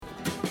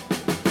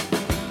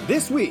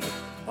This week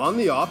on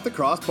the Off the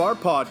Crossbar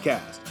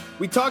podcast,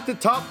 we talked to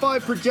top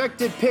 5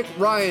 projected pick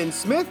Ryan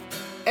Smith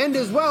and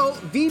as well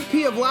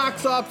VP of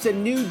Lax Ops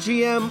and new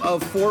GM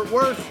of Fort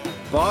Worth,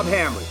 Bob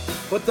Hamry.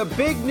 But the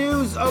big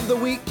news of the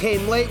week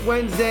came late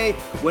Wednesday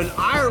when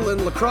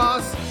Ireland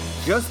lacrosse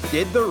just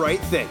did the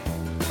right thing.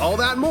 All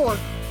that and more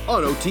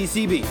on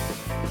OTCB.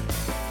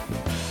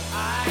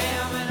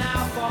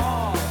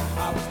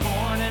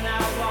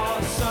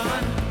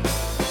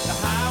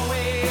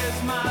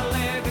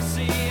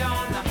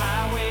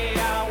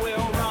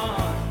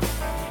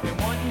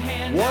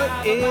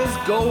 What is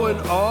going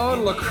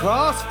on,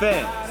 lacrosse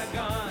fans?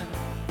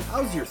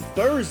 How's your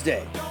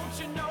Thursday?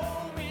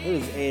 It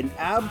is an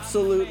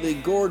absolutely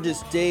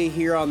gorgeous day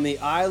here on the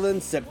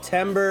island.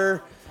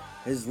 September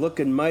is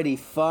looking mighty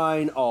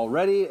fine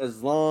already,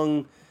 as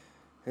long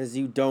as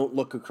you don't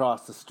look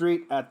across the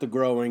street at the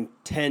growing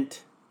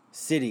tent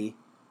city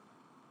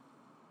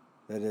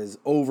that has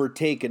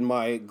overtaken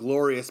my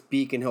glorious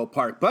Beacon Hill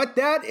Park. But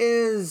that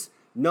is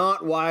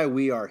not why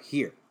we are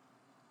here.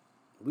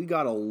 We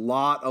got a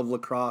lot of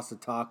lacrosse to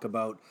talk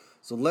about,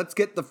 so let's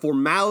get the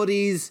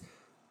formalities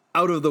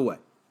out of the way.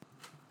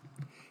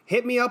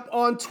 Hit me up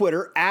on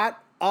Twitter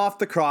at Off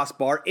the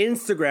Crossbar,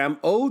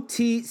 Instagram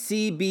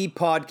OTCB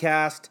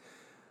Podcast,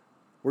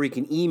 or you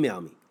can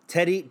email me,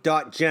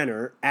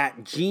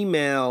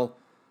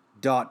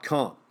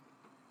 teddy.jenner@gmail.com.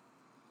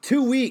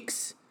 2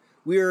 weeks.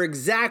 We are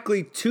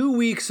exactly 2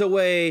 weeks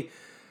away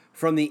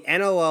from the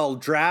NLL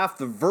draft,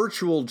 the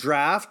virtual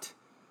draft,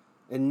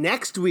 and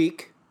next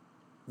week,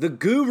 the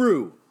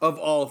guru of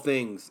all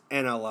things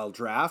NLL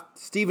draft,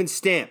 Steven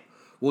Stamp,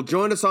 will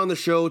join us on the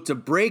show to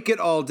break it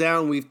all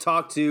down. We've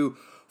talked to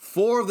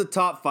 4 of the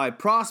top 5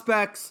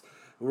 prospects.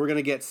 We're going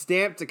to get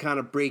Stamp to kind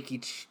of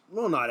break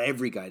not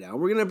every guy down.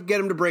 We're going to get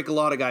him to break a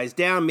lot of guys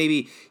down.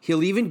 Maybe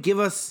he'll even give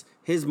us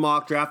his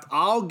mock draft.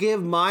 I'll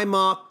give my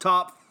mock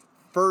top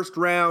first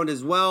round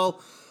as well.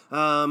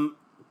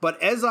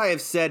 But as I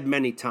have said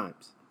many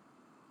times,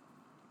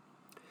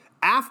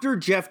 after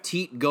Jeff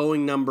Teat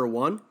going number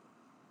 1,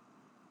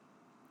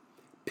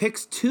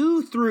 picks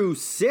 2 through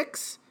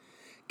 6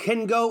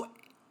 can go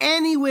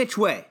any which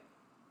way,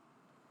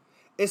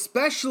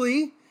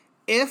 especially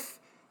if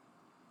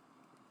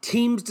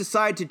teams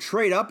decide to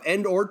trade up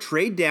and or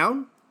trade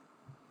down.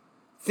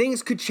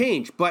 Things could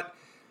change, but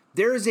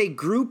there is a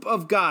group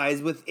of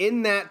guys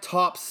within that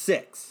top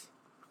 6,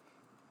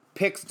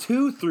 picks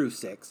 2 through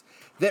 6,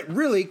 that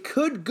really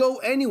could go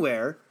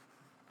anywhere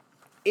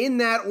in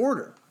that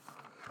order.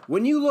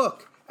 When you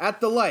look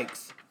at the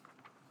likes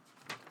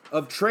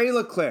of Trey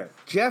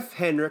Leclerc, Jeff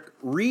Hendrick,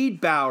 Reed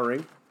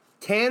Bowering,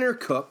 Tanner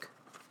Cook,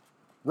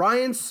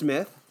 Ryan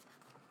Smith,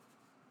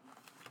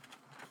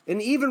 and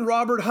even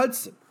Robert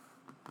Hudson.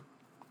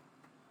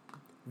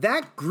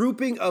 That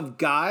grouping of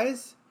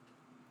guys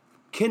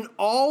can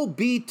all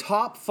be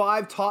top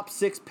 5, top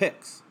 6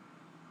 picks.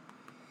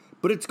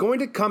 But it's going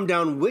to come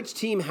down which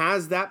team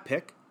has that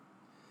pick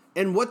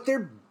and what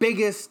their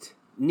biggest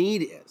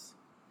need is.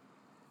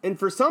 And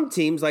for some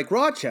teams like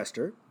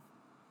Rochester,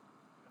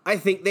 I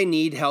think they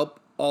need help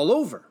all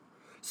over.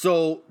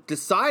 So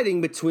deciding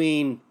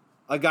between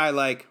a guy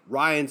like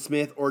Ryan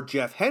Smith or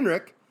Jeff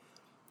Hendrick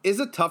is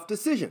a tough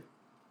decision.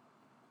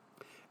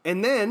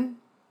 And then,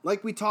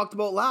 like we talked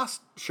about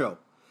last show,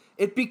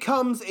 it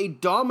becomes a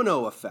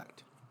domino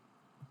effect.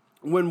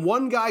 When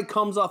one guy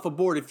comes off a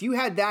board, if you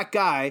had that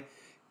guy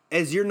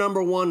as your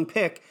number 1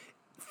 pick,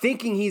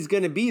 thinking he's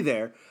going to be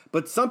there,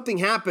 but something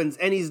happens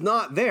and he's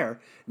not there,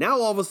 now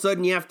all of a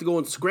sudden you have to go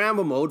in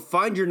scramble mode,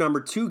 find your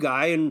number 2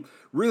 guy, and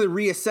really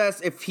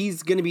reassess if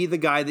he's going to be the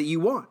guy that you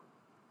want.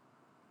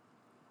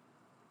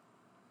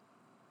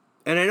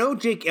 And I know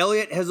Jake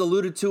Elliott has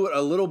alluded to it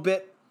a little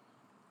bit,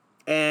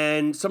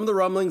 and some of the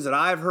rumblings that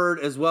I've heard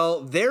as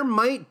well, there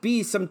might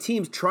be some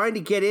teams trying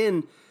to get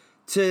in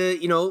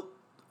to,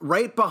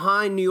 right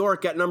behind New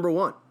York at number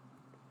 1.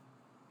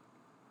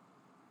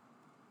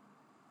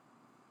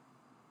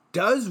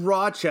 Does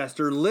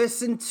Rochester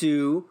listen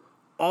to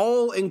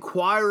all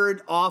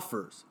inquired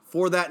offers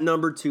for that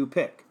number 2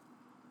 pick?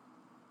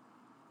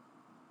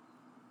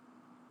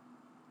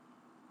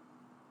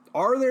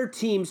 Are there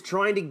teams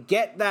trying to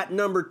get that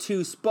number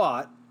 2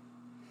 spot,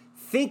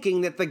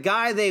 thinking that the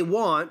guy they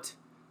want,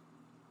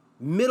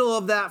 middle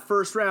of that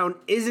first round,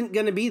 isn't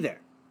going to be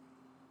there?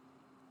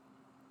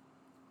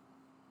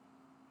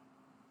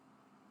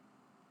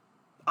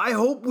 I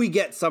hope we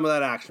get some of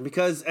that action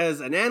because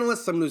as an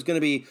analyst, someone who's going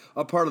to be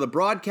a part of the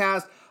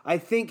broadcast, I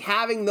think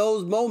having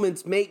those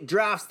moments make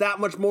drafts that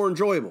much more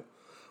enjoyable.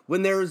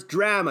 When there's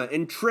drama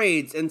and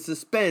trades and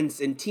suspense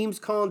and teams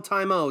calling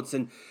timeouts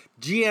and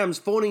GMs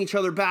phoning each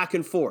other back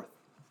and forth.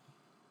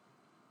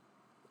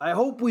 I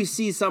hope we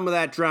see some of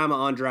that drama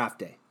on draft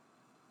day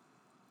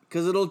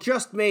because it'll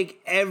just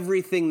make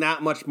everything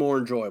that much more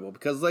enjoyable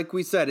because like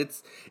we said,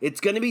 it's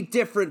going to be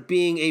different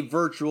being a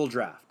virtual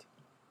draft.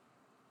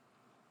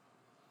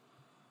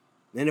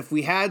 And if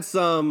we had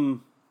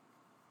some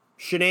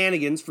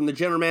shenanigans from the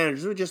general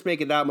managers, it would just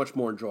make it that much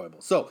more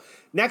enjoyable. So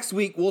next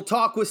week, we'll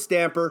talk with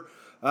Stamper.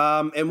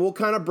 And we'll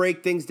kind of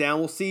break things down.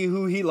 We'll see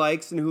who he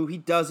likes and who he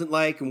doesn't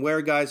like and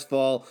where guys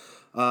fall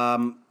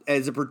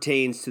as it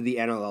pertains to the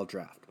NLL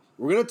draft.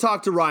 We're going to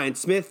talk to Ryan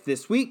Smith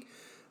this week,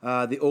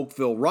 the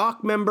Oakville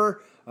Rock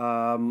member.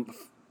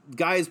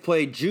 Guys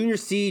played Junior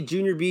C,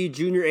 Junior B,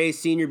 Junior A,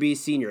 Senior B,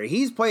 Senior A.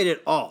 He's played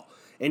it all.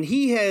 And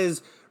he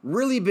has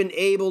really been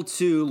able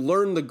to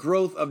learn the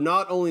growth of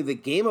not only the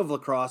game of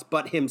lacrosse,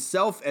 but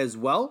himself as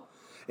well.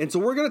 And so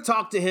we're going to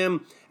talk to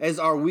him as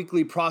our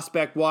weekly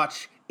Prospect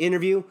Watch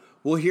interview.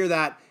 We'll hear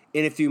that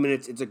in a few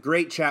minutes. It's a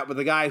great chat with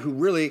a guy who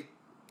really,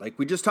 like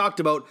we just talked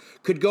about,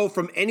 could go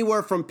from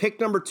anywhere from pick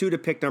number 2 to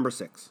pick number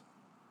 6.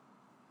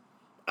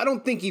 I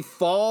don't think he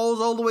falls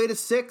all the way to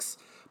 6,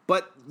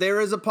 but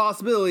there is a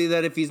possibility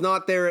that if he's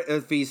not there,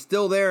 if he's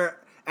still there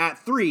at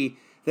 3,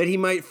 that he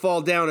might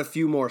fall down a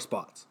few more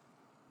spots.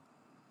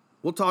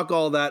 We'll talk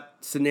all that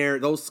scenario,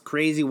 those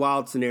crazy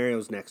wild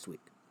scenarios next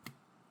week.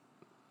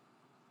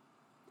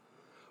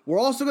 We're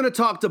also going to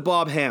talk to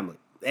Bob Hamley.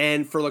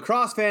 And for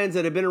lacrosse fans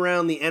that have been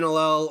around the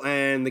NLL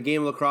and the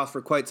game of lacrosse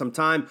for quite some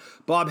time,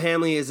 Bob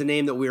Hamley is a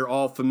name that we are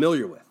all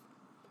familiar with.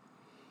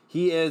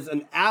 He is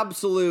an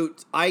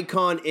absolute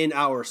icon in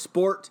our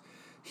sport.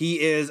 He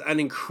is an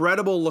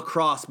incredible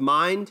lacrosse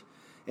mind,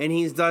 and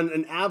he's done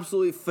an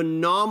absolutely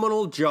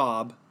phenomenal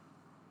job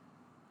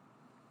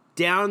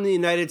down in the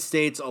United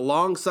States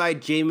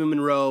alongside Jamie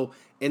Monroe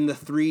in the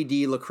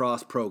 3D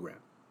lacrosse program.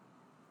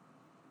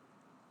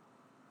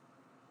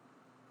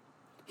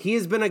 He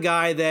has been a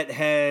guy that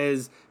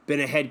has been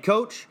a head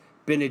coach,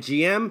 been a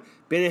GM,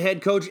 been a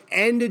head coach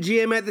and a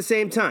GM at the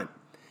same time.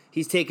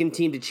 He's taken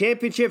team to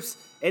championships,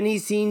 and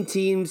he's seen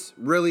teams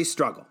really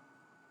struggle.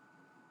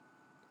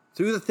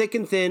 Through the thick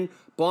and thin,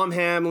 Bob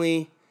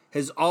Hamley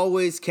has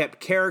always kept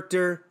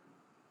character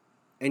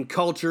and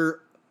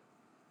culture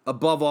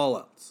above all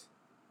else.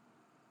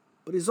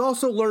 But he's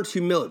also learned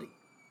humility.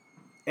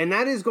 And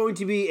that is going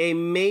to be a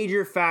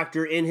major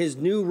factor in his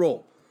new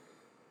role,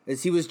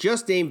 as he was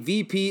just named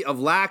VP of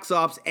Lax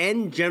Ops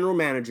and General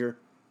Manager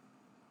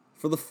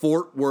for the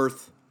Fort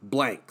Worth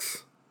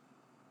Blanks.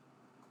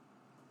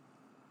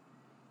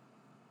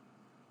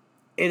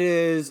 It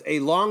is a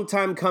long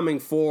time coming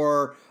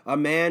for a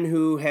man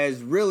who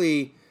has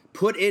really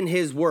put in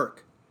his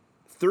work,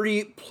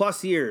 30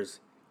 plus years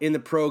in the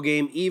pro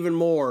game, even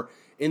more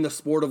in the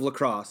sport of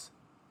lacrosse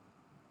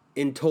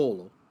in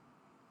total.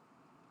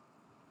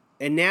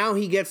 And now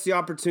he gets the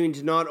opportunity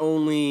to not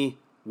only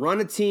run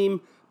a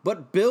team,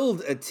 but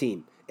build a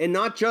team. And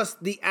not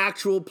just the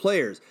actual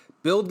players.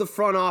 Build the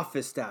front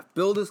office staff,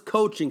 build his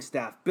coaching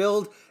staff,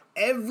 build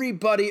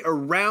everybody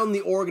around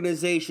the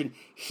organization.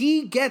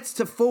 He gets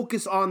to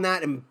focus on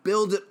that and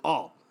build it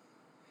all.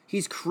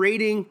 He's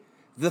creating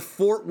the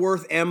Fort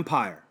Worth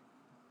Empire.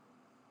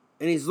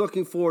 And he's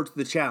looking forward to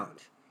the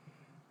challenge.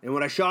 And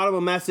when I shot him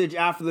a message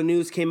after the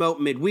news came out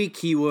midweek,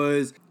 he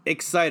was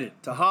excited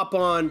to hop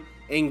on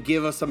and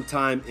give us some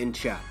time in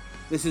chat.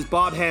 This is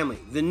Bob Hamley,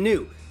 the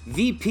new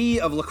VP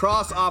of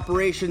Lacrosse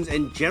Operations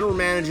and General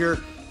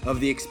Manager of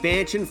the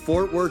expansion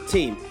Fort Worth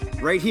team,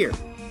 right here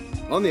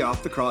on the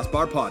Off the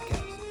Crossbar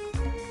podcast.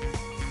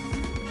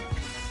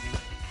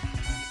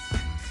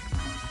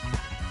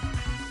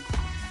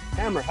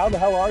 Hammer, how the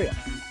hell are you?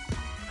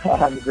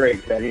 I'm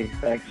great, Teddy.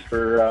 Thanks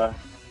for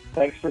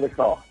the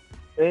call.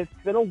 It's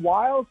been a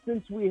while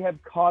since we have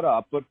caught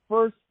up, but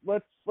first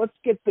let's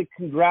get the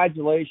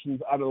congratulations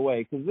out of the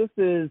way, because this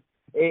is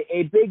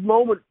a big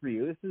moment for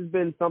you. This has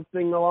been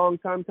something a long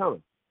time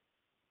coming.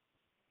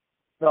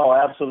 No,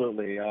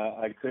 absolutely.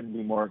 I couldn't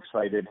be more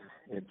excited.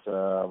 It's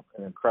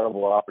an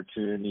incredible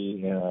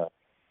opportunity, and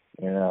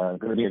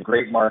going to be a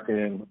great market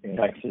in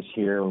Texas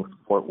here with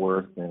Fort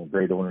Worth, and a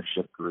great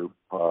ownership group,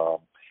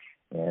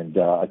 and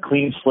a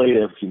clean slate,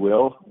 if you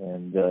will,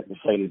 and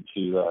excited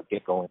to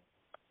get going.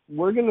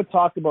 We're going to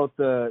talk about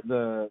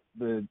the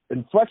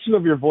inflection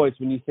of your voice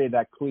when you say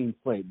that clean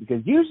slate,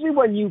 because usually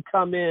when you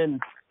come in,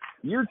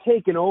 you're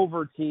taking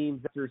over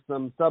teams after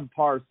some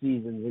subpar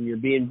seasons, and you're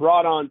being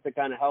brought on to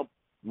kind of help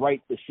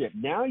right the ship.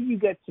 Now you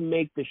get to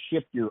make the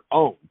ship your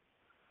own.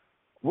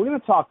 We're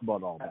going to talk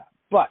about all that.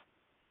 But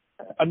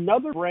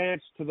another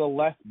branch to the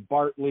Les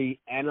Bartley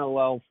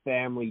NLL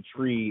family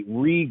tree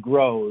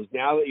regrows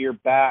now that you're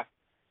back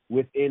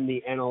within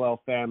the NLL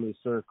family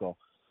circle.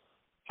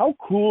 How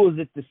cool is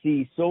it to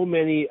see so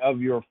many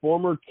of your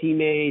former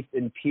teammates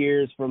and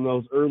peers from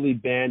those early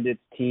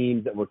Bandits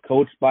teams that were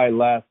coached by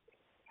Les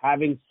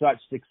having such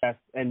success,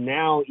 and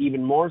now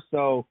even more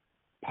so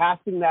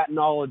passing that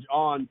knowledge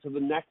on to the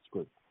next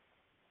group?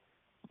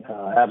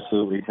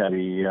 Absolutely,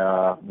 Teddy.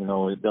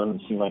 It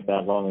doesn't seem like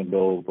that long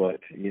ago, but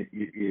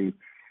you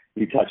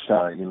touched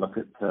on it. You look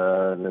at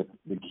the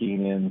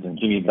Keenans and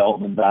Jimmy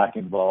Beltman back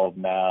involved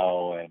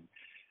now, and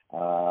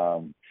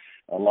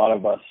a lot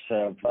of us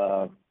have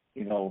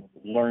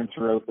learned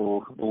throughout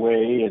the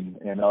way,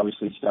 and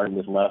obviously started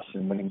with Les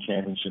and winning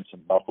championships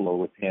in Buffalo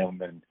with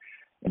him and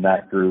in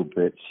that group.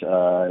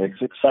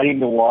 It's exciting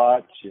to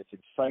watch. It's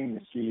exciting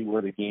to see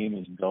where the game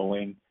is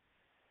going.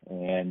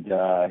 And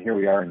here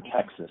we are in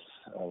Texas,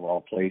 of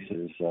all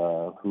places.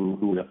 Who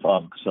would have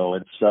thunk? So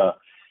it's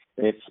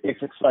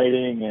it's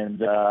exciting,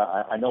 and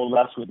I know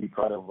Les would be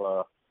proud of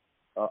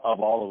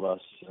all of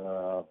us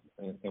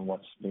in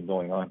what's been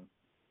going on.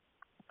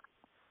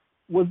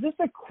 Was this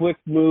a quick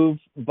move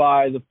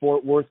by the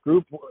Fort Worth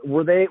group?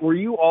 Were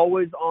you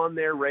always on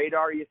their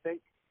radar, you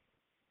think?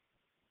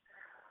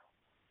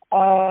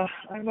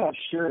 I'm not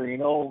sure.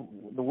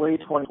 The way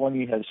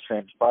 2020 has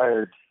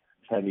transpired,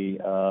 Teddy,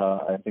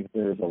 I think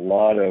there's a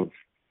lot of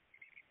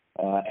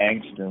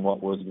angst in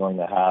what was going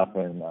to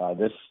happen.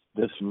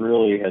 This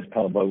really has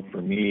come about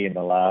for me in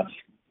the last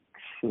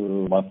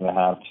month and a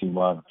half, 2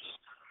 months.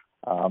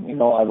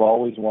 I've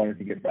always wanted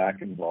to get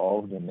back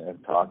involved and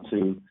talk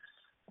to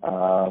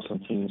some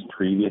teams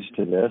previous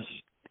to this,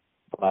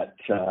 but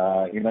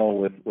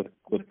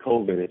with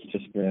COVID, it's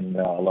just been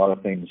a lot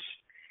of things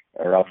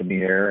are up in the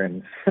air,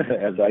 and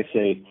as I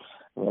say,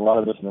 a lot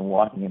of us have been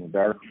walking in the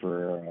dark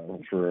for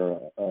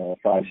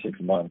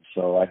 5-6 months.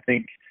 So I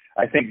think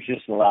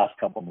just the last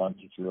couple of months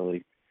it's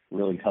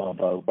really come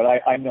about. But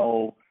I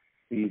know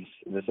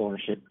this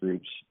ownership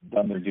group's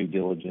done their due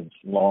diligence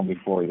long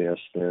before this.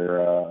 They're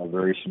a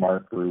very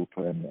smart group,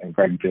 and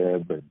Greg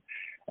Bibb and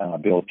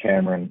Bill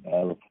Cameron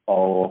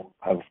all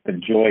have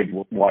enjoyed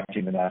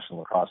watching the National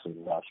Lacrosse over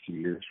the last few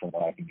years, from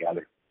what I can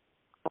gather.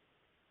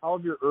 How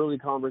have your early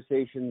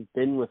conversations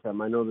been with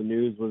them? I know the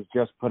news was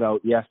just put out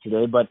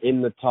yesterday, but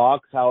in the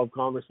talks, how have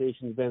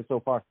conversations been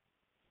so far?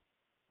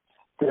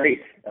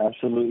 Great,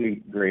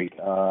 absolutely great.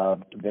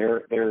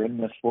 They're in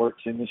the sports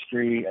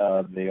industry.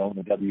 They own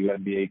the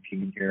WNBA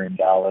team here in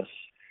Dallas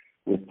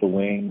with the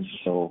Wings,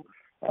 so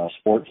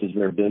sports is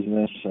their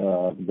business.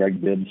 Greg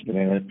Bibb's been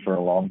in it for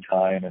a long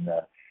time, and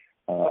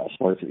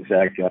sports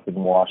exec up in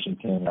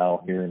Washington,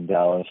 now here in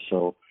Dallas.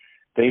 So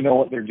they know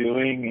what they're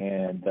doing,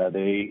 and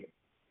they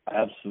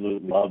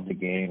absolutely love the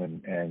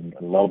game and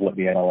love what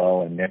the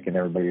NLL and Nick and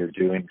everybody are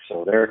doing.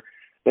 So they're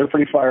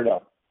pretty fired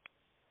up.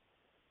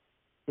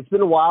 It's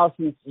been a while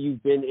since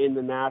you've been in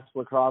the National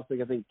Lacrosse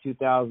League. I think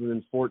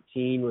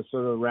 2014 was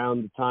sort of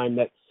around the time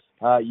that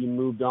you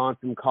moved on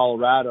from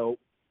Colorado.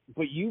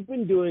 But you've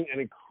been doing an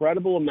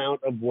incredible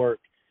amount of work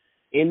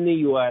in the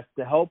U.S.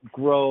 to help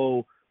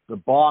grow the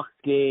box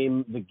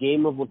game, the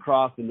game of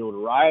lacrosse, the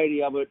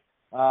notoriety of it,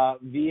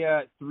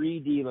 via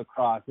 3D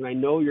lacrosse. And I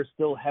know you're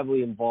still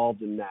heavily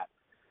involved in that.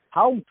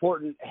 How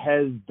important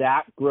has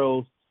that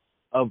growth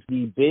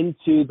been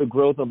to the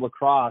growth of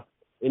lacrosse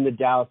in the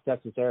Dallas,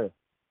 Texas area?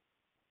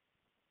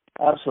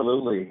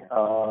 Absolutely.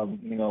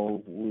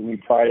 We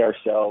pride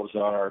ourselves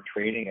on our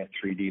training at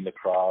 3D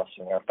Lacrosse,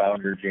 and our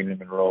founder, Jamie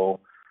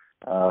Monroe,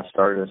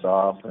 started us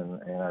off,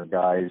 and our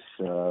guys,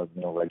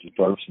 Reggie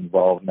Thorpe's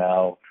involved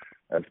now,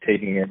 of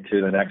taking it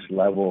to the next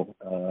level.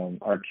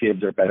 Our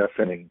kids are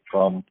benefiting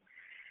from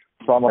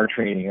our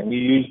training, and we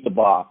use the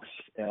box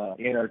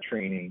in our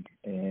training,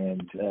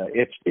 and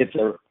it's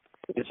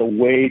a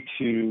way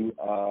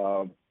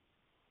to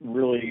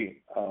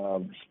really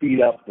speed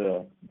up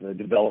the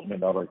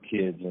development of our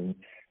kids, and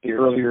the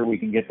earlier we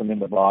can get them in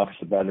the box,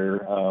 the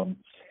better.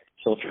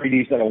 So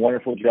 3D's done a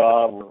wonderful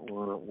job.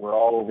 We're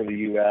all over the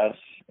U.S.,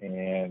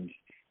 and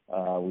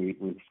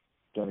we've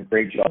done a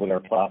great job with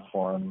our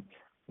platform.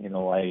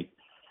 I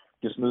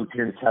just moved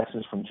here to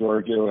Texas from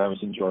Georgia. I was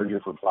in Georgia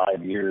for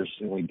 5 years,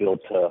 and we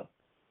built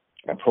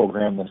a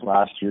program this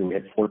last year. We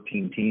had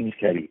 14 teams,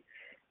 Teddy,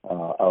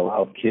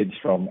 of kids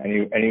from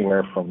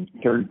anywhere from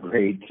third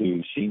grade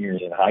to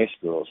seniors in high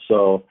school.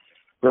 So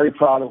very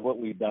proud of what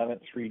we've done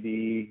at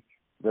 3D,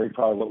 very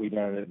proud of what we've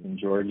done in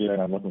Georgia,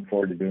 and I'm looking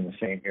forward to doing the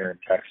same here in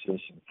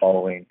Texas and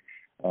following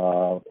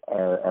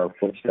our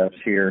footsteps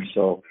here.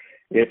 So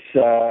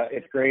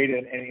it's great,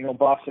 and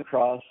box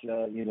lacrosse,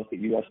 you look at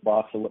U.S.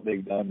 Box and what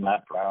they've done,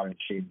 Matt Brown and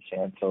Shaden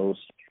Santos,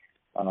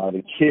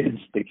 the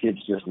kids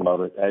just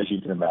love it, as you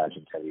can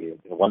imagine, Teddy.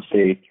 Once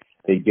they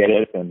get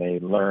it and they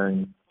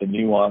learn the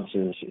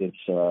nuances, it's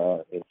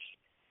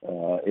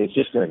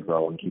just going to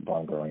grow and keep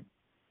on growing.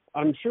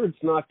 I'm sure it's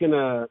not going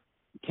to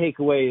take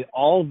away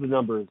all of the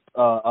numbers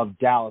of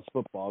Dallas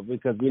football,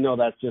 because we know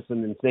that's just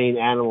an insane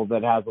animal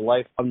that has a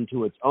life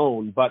unto its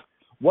own. But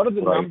what are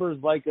the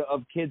numbers like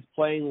of kids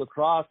playing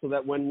lacrosse, so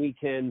that when you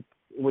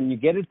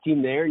get a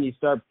team there and you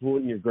start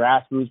putting your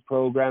grassroots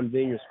programs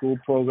in, your school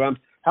programs,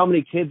 how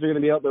many kids are going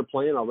to be out there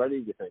playing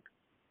already, do you think?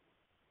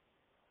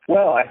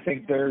 Well, I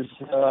think there's,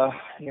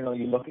 you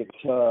look at,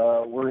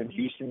 we're in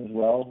Houston as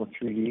well with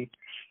 3D.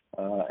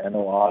 I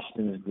know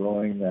Austin is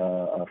growing.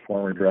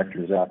 Former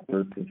director Zach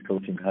Burke is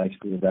coaching high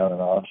school down in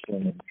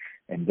Austin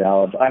and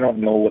Dallas. I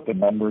don't know what the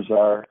numbers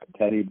are,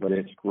 Teddy, but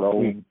it's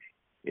growing.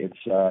 It's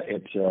a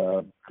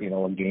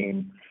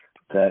game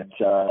that,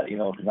 if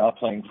you're not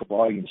playing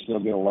football, you can still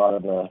get a lot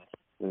of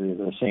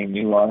the same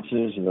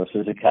nuances, the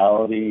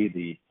physicality,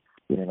 the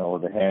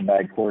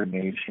hand-eye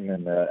coordination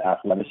and the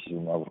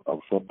athleticism of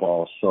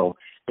football. So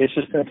it's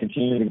just going to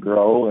continue to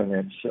grow, and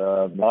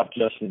it's not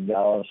just in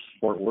Dallas,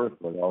 Fort Worth,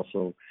 but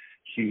also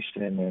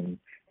Houston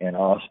and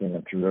Austin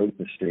and throughout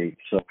the state.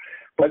 So,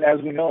 but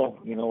as we know,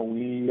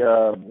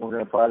 we're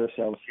going to pride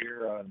ourselves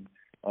here on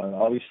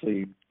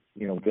obviously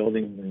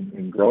building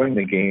and growing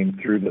the game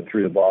through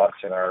the box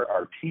and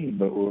our team,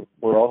 but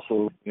we're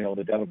also,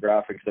 the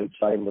demographics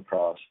outside of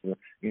lacrosse. The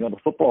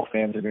football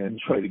fans are going to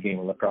enjoy the game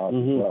of lacrosse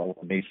as well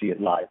when they see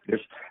it live.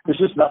 There's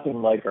just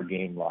nothing like our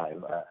game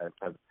live.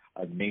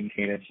 I've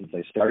maintained it since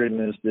I started in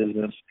this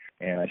business,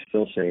 and I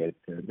still say it.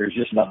 There's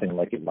just nothing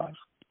like it live.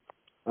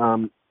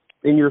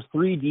 In your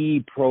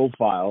 3D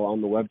profile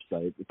on the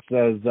website, it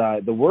says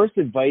the worst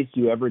advice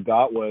you ever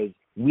got was,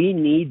 "We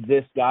need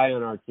this guy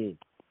on our team."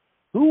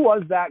 Who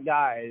was that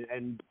guy,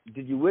 and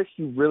did you wish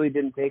you really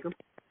didn't take him?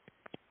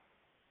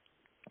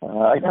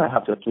 I'm going to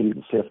have to plead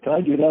the fifth. Can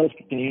I do that as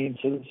a Canadian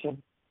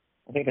citizen?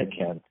 I think I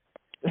can.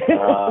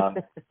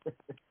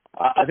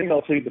 I think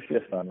I'll plead the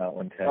fifth on that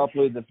one, Ted. I'll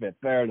plead the fifth.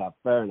 Fair enough.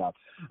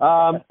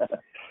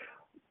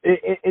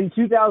 In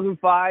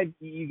 2005,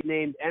 you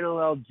named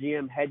NLL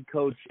GM head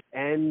coach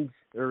and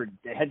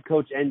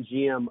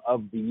GM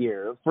of the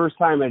year. First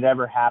time it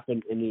ever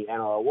happened in the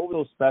NLL. What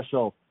was so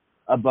special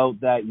about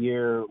that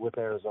year with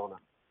Arizona?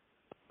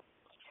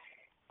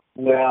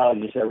 Well,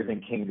 just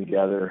everything came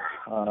together.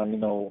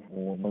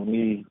 When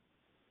we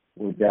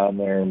were down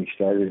there and we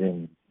started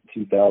in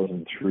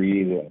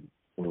 2003,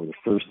 we were the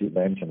first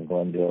event in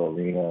Glendale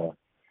Arena,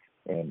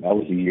 and that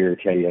was a year,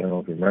 Teddy, I don't know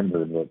if you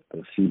remember, but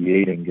the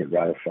CBA didn't get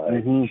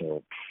ratified.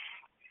 So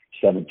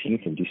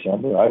 17th of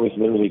December, I was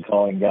literally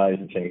calling guys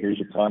and saying, "Here's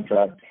your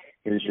contract,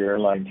 here's your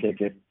airline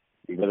ticket.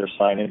 You better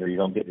sign it or you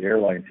don't get the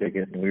airline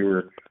ticket." And we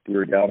were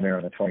down there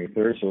on the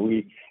 23rd.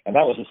 And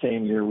that was the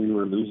same year we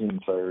were losing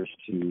players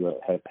to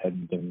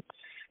hadn't been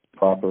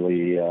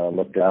properly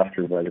looked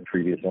after by the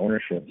previous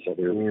ownership. So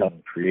they were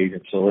becoming free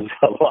agents. So it was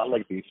a lot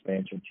like the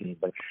expansion team,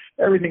 but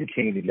everything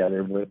came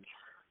together. But,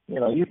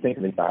 you think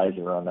of the guys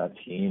that are on that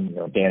team,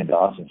 Dan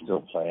Dawson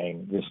still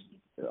playing, just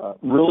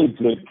really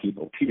good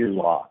people, Peter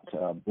Locke,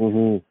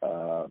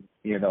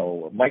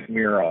 Mike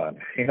Miron,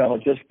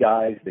 just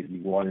guys that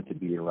you wanted to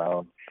be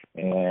around.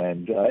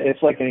 And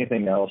it's like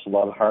anything else, a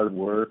lot of hard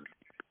work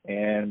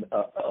and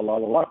a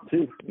lot of luck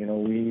too.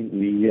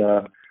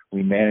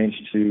 We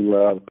managed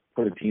to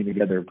put a team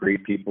together of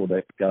great people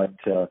that got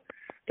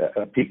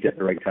peaked at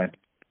the right time.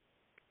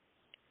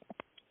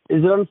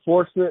 Is it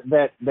unfortunate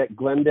that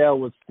Glendale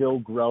was still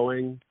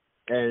growing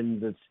and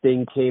the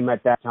Sting came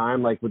at that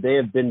time? Like, would they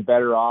have been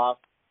better off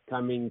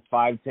coming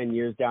 5-10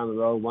 years down the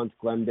road once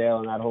Glendale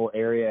and that whole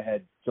area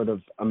had sort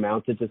of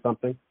amounted to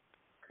something?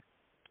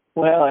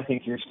 Well, I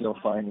think you're still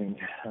finding,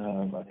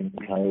 I think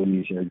the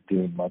Coyotes are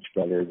doing much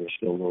better. They're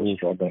still really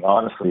struggling.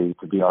 Honestly,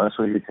 to be honest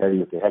with you,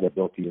 Teddy, if they had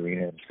built the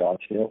arena in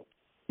Scottsdale,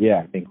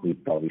 I think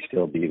we'd probably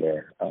still be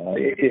there.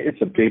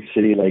 It's a big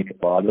city like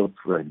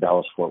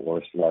Dallas-Fort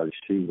Worth large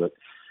too, but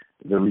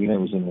the arena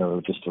was in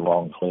just the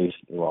wrong place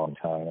at the wrong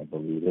time, I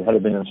believe. It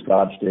had been in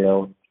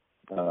Scottsdale,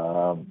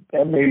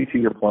 and maybe to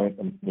your point,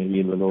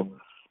 maybe a little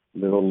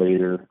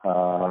later,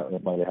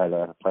 it might have had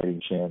a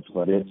fighting chance.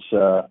 But it's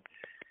a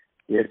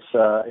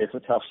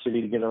tough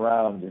city to get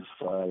around. If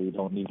you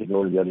don't need to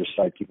go to the other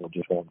side, people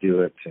just won't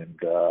do it. And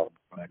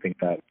I think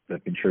that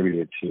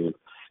contributed to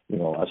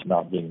us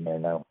not being there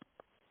now.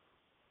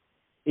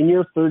 In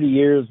your 30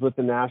 years with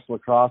the National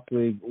Lacrosse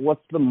League,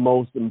 what's the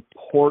most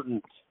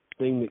important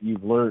thing that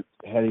you've learned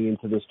heading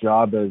into this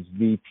job as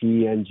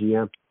VP and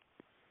GM?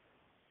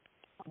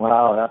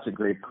 Wow, that's a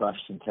great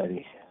question,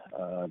 Teddy.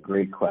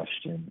 Great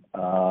question.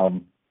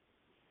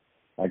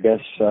 I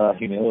guess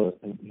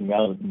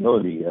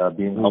humility,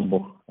 being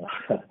humble.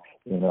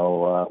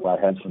 I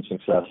had some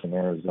success in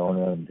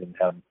Arizona and didn't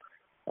have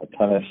a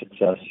ton of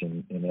success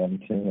in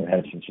Edmonton, and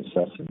had some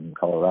success in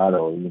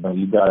Colorado. You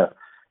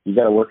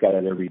gotta work at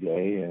it every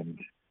day, and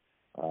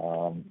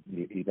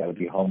you got to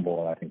be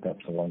humble. And I think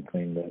that's the one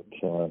thing that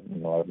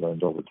I've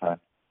learned over time.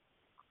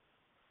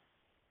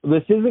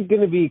 This isn't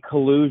going to be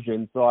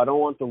collusion, so I don't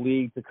want the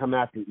league to come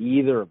after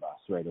either of us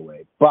right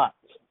away. But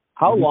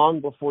how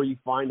long before you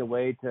find a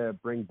way to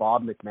bring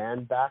Bob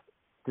McMahon back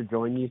to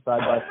join you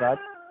side by side?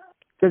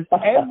 Because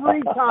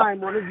every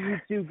time one of you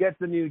two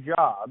gets a new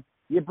job,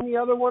 you bring the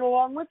other one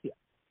along with you.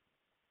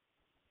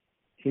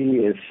 He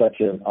is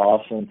such an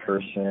awesome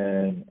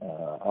person,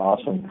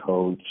 awesome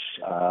coach.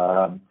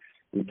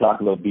 We talk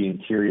about being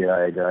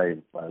teary-eyed. I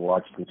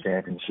watched the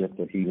championship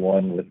that he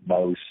won with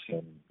Mouse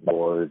and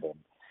Lord and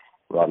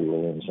Robbie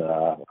Williams.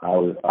 I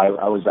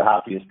was the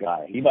happiest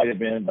guy. He might have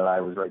been, but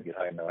I was right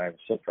behind him. I'm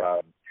so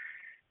proud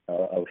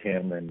of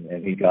him,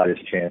 and he got his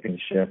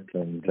championship.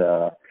 And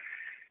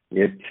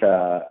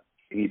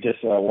he's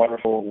just a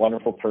wonderful,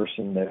 wonderful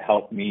person that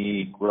helped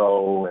me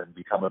grow and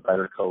become a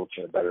better coach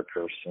and a better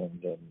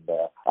person. And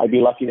I'd be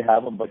lucky to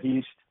have him, but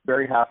he's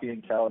very happy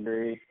in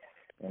Calgary.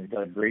 And he's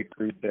got a great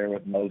group there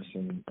with Mouse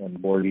and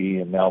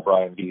Bordy and now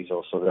Brian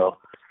Diesel. So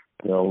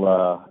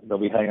they'll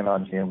be hanging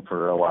on to him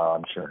for a while,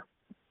 I'm sure.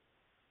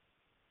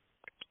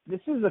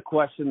 This is a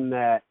question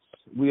that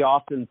we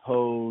often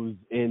pose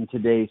in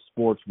today's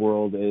sports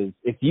world is,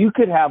 if you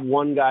could have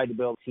one guy to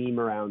build a team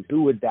around,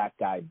 who would that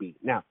guy be?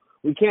 Now,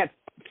 we can't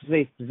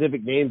say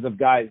specific names of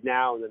guys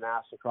now in the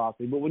National Lacrosse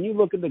League, but when you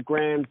look at the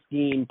grand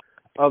scheme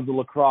of the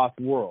lacrosse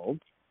world,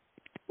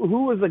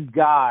 who is a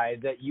guy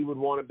that you would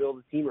want to build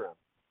a team around?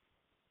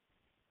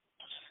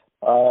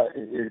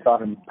 You're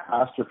talking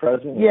past or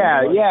present?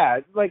 Yeah.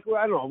 Like,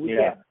 I don't know.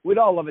 Yeah. We'd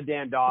all love a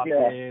Dan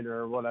Dawson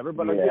or whatever,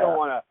 but like, we don't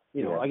want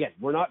to, again,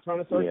 we're not trying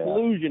to start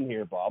collusion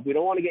here, Bob. We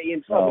don't want to get you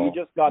in trouble. You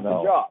just got the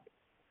job.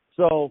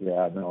 So.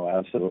 Yeah, no,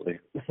 absolutely.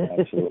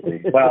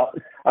 Absolutely. Well,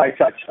 I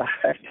touched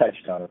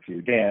on a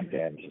few. Dan's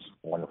just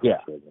wonderful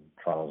kid, and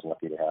Toronto's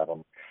lucky to have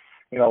him.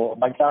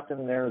 My captain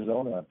in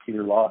Arizona,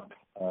 Peter Locke,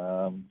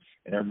 and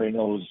everybody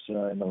knows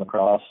in the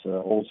lacrosse,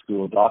 old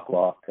school Doc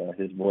Locke,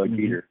 his boy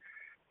Peter.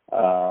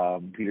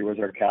 Peter was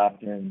our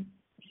captain.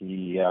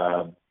 He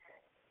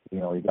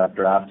got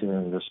drafted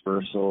in the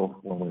dispersal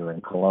when we were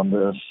in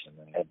Columbus, and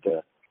I had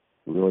to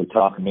really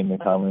talk him into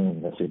coming,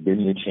 and I said, give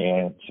me a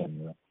chance.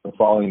 And the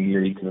following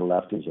year, he could have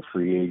left as a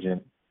free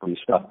agent, but he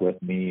stuck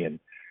with me, and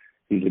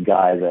he's a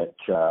guy that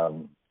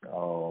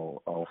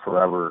I'll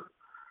forever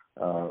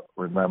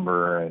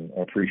remember and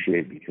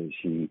appreciate, because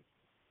he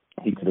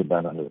could have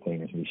done other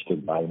things, and he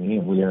stood by me,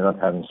 and we ended up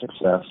having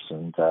success.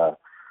 And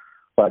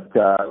but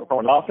from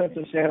an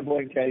offensive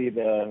standpoint, Teddy,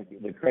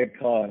 the Craig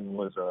Conn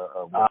was a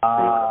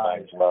favorite of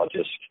mine as well.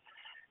 Just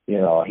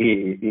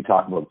he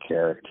talked about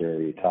character,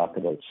 he talked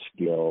about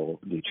skill,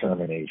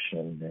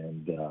 determination,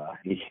 and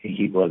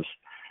he was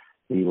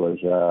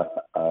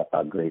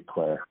a great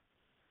player.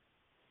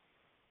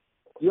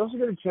 You also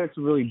get a chance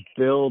to really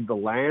build the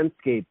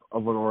landscape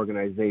of an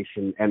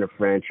organization and a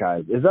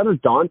franchise. Is that a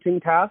daunting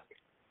task?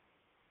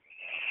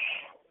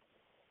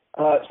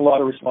 It's a lot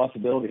of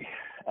responsibility.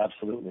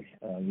 Absolutely.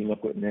 You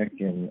look what Nick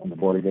and the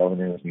board of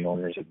governors and the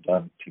owners have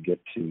done to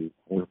get to,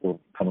 we're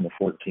coming to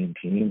 14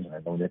 teams. I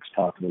know Nick's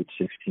talked about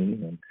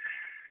 16, and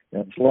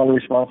it's a lot of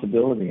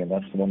responsibility. And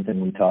that's the one thing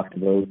we talked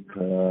about,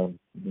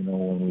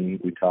 when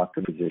we talked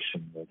the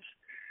position was,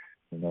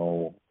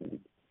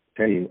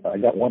 tell you, I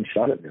got one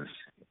shot at this.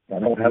 I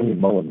don't have any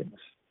mulligans.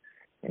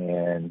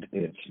 And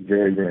it's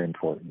very, very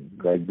important.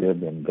 Greg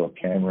Bibb and Bill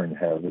Cameron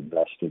have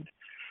invested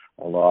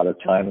a lot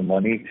of time and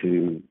money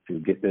to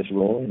get this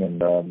rolling.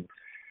 And,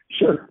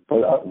 sure, but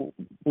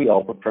we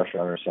all put pressure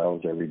on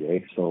ourselves every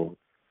day, so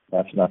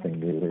that's nothing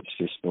new. It's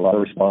just a lot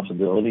of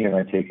responsibility, and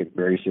I take it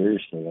very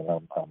seriously, and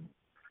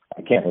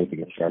I can't wait to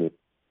get started.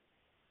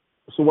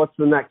 So what's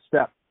the next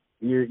step?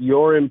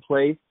 You're in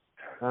place.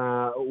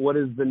 What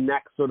is the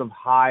next sort of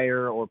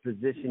hire or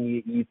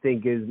position you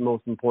think is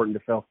most important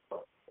to fill?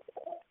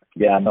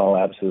 Yeah, no,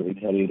 absolutely,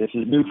 Teddy. This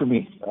is new for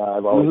me.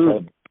 I've always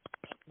had,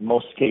 in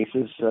most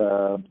cases,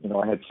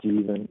 I had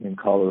Steve in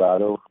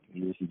Colorado.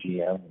 He was the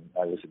GM, and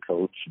I was the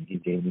coach, and he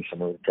gave me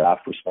some of the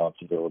draft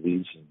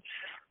responsibilities.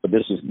 But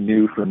this is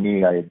new for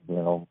me. I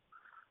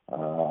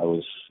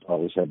always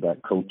had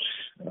that coach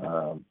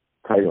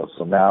title.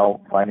 So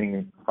now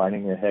finding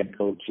a head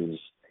coach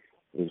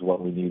is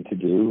what we need to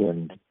do.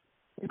 And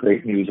the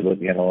great news about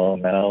the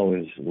NLL now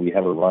is we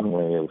have a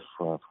runway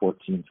of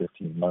 14,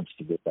 15 months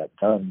to get that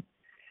done.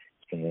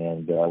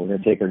 And we're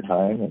going to take our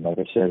time. And like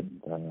I said,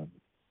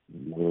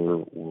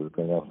 we're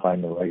going to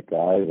find the right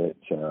guy that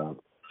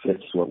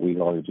fits what we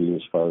want to do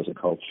as far as a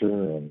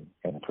culture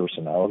and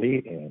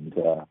personality, and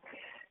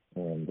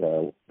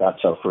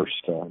that's our first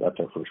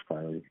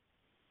priority.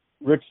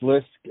 Rich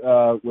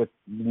Lisk with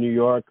New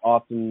York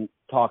often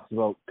talks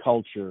about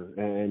culture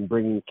and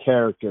bringing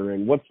character.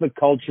 And what's the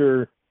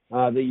culture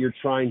that you're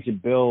trying to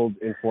build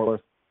in Fort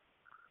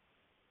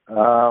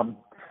Worth?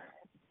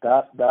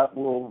 That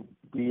will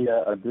be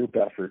a group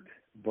effort,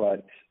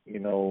 but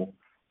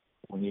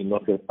when you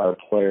look at our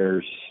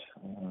players,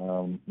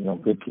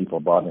 good people.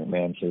 Bob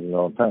McMahon says it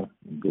all the time.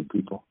 Good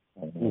people,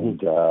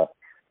 and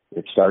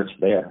it starts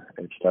there.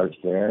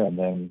 And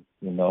then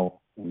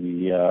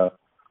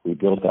we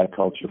built that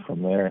culture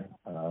from there.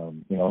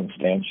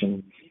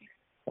 Stanchion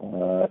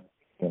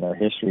in our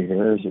history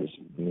here is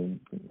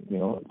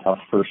a tough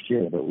first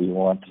year, but we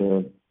want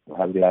to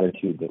have the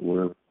attitude that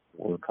we're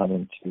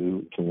coming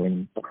to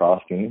win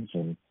lacrosse games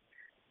and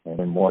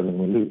then more than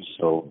we lose.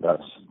 So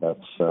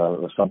that's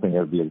something that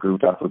would be a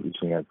group effort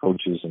between our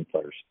coaches and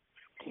players.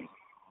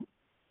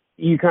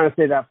 You kind of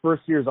say that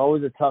first year is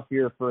always a tough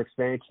year for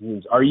expansion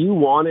teams. Are you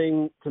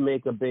wanting to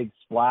make a big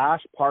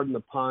splash, pardon the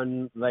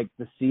pun, like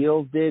the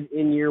Seals did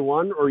in year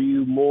one? Or are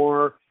you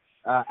more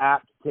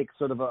apt to take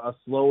sort of a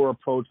slower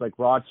approach like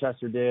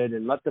Rochester did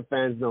and let the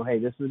fans know, hey,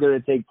 this is going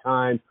to take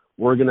time.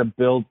 We're going to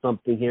build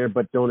something here,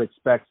 but don't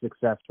expect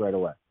success right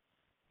away?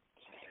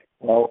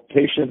 Well,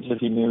 patience,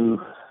 if you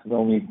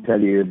know me,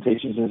 Teddy,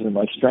 patience isn't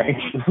my strength.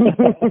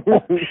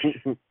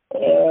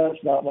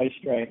 It's not my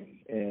strength.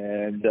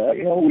 And,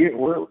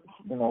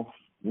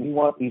 we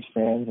want these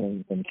fans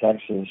in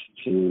Texas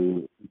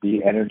to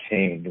be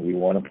entertained. We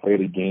want to play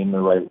the game the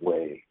right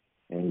way.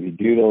 And if you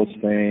do those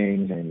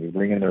things and you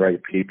bring in the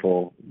right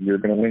people, you're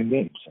going to win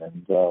games.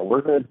 And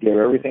we're going to do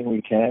everything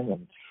we can.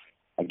 And,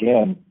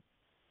 again,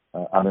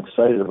 I'm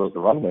excited about the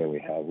runway we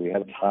have. We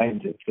have time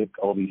to think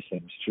all these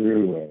things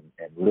through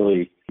and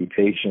really be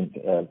patient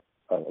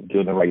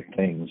doing the right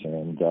things.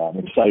 And I'm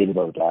excited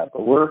about that.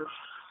 But we're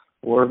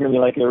going to be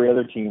like every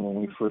other team when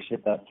we first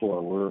hit that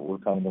floor. We're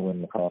coming to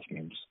win the cross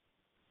games.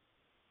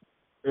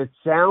 It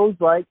sounds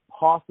like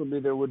possibly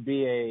there would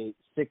be a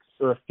 6th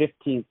or a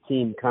 15th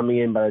team coming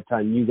in by the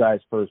time you guys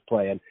first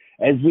play. And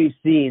as we've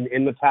seen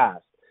in the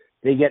past,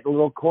 they get a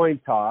little coin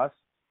toss,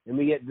 and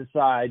we get to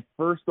decide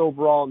first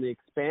overall in the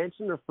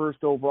expansion or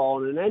first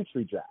overall in an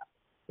entry draft.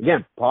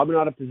 Again, probably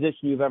not a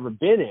position you've ever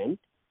been in,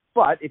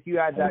 but if you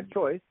had that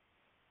choice,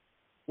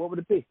 what would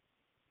it be?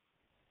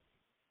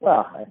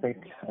 Well, I think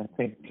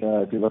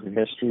if you look at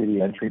history,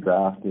 the entry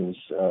draft has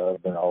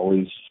been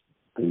always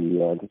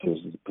the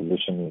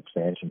position the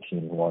expansion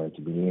team wanted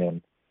to be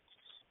in,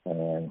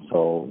 and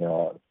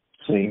so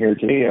sitting here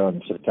today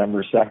on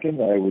September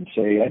 2nd, I would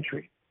say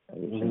entry.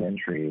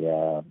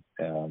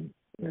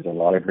 There's a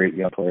lot of great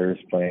young players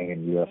playing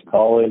in U.S.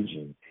 college,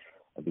 and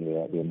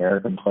the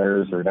American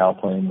players are now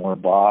playing more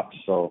box.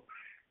 So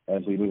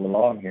as we move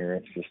along here,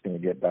 it's just going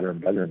to get better and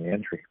better in the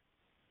entry.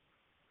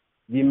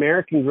 The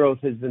American growth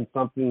has been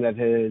something that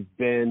has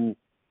been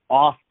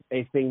off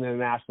a thing that the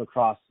National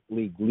Lacrosse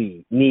League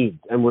needs,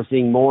 and we're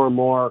seeing more and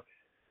more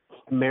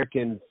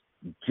Americans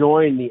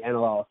join the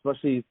NLL,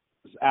 especially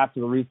after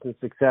the recent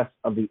success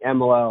of the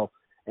MLL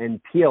and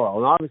PLL.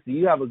 And obviously,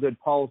 you have a good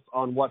pulse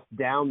on what's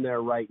down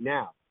there right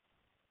now.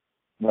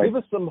 Right. Give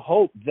us some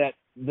hope that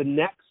the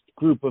next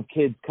group of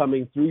kids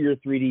coming through your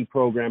 3D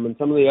program and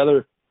some of the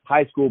other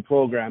high school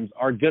programs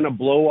are going to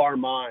blow our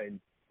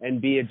minds and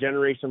be a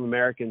generation of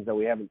Americans that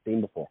we haven't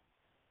seen before.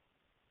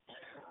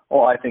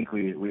 Oh, I think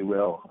we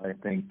will. I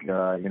think,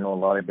 a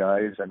lot of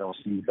guys, I know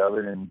Steve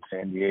Dillon in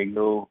San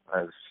Diego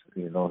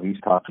he's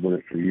talked about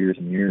it for years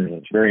and years.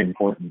 It's very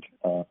important.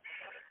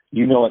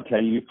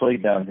 Teddy, you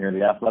played down here.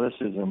 The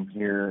athleticism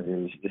here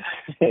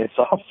it's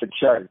off the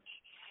charts.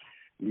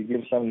 You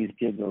give some of these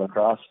kids a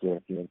lacrosse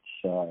stick,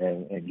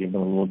 and give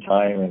them a little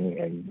time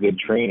and good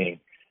training,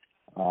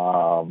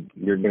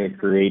 you're going to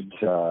create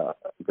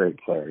great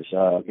players.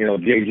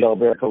 Jay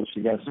Gilbert coached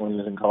against when he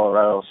was in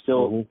Colorado.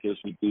 Still gives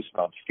me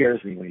goosebumps.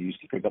 Scares me when he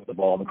used to pick up the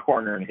ball in the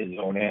corner in his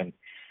own end.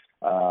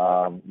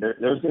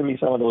 There's going to be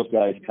some of those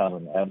guys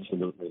coming,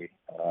 absolutely,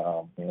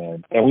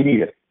 and we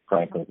need it.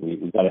 Frankly,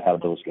 we've got to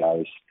have those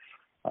guys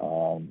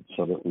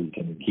so that we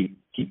can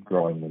keep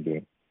growing the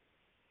game.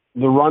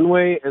 The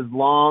runway is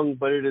long,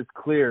 but it is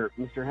clear.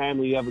 Mr.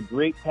 Hamley, you have a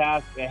great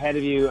task ahead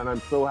of you, and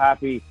I'm so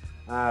happy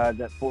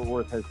that Fort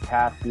Worth has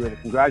tasked you. And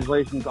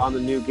congratulations on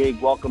the new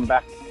gig. Welcome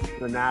back to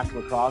the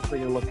National Lacrosse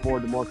League, and look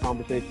forward to more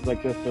conversations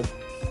like this, sir.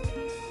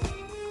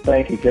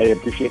 Thank you, Kay. I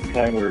appreciate the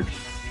kind words.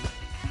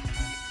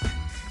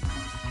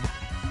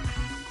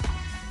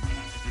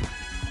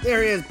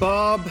 There he is,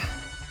 Bob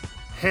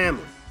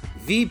Hamley,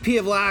 VP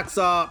of Lax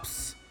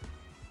Ops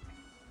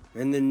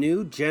and the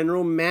new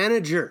general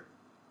manager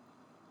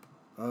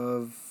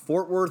of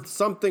Fort Worth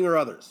something or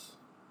others.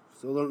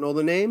 Still don't know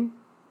the name,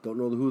 don't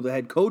know who the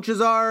head coaches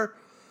are,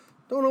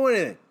 don't know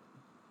anything.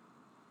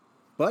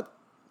 But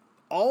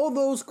all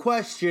those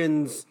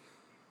questions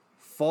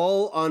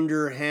fall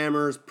under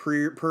Hammer's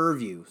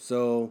purview.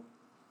 So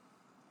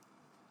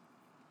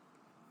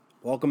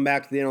welcome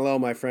back to the NLL,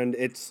 my friend.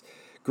 It's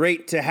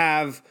great to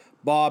have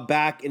Bob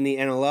back in the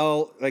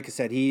NLL. Like I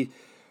said, he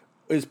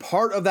is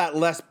part of that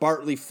Les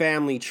Bartley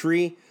family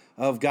tree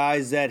of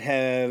guys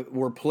that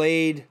were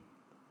played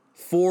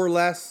for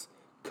Les,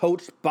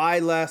 coached by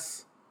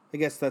Les. I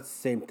guess that's the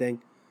same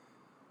thing.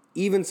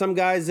 Even some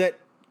guys that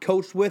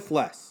coached with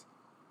Les.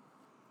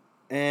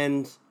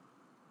 And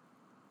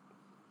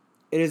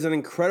it is an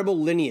incredible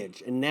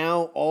lineage. And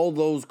now all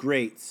those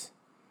greats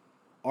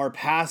are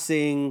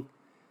passing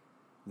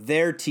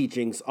their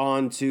teachings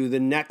on to the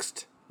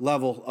next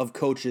level of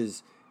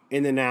coaches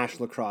in the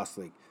National Lacrosse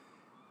League.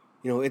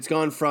 It's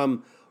gone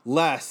from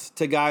Les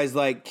to guys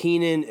like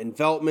Keenan and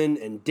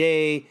Veltman and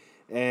Day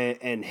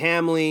and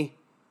Hamley,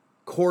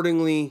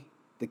 Cordingley,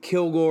 the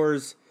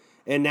Kilgores,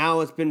 and now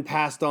it's been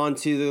passed on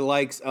to the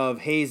likes of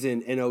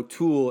Hazen and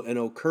O'Toole and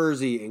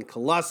O'Kersey and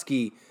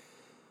Koluski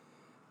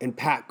and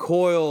Pat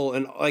Coyle,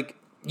 and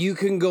you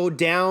can go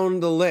down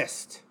the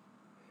list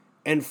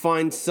and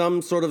find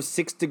some sort of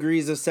 6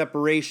 degrees of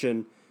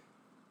separation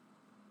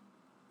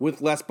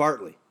with Les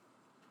Bartley.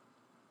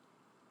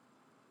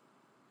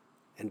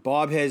 And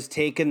Bob has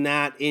taken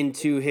that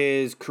into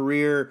his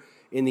career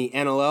in the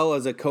NLL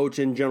as a coach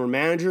and general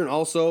manager, and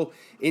also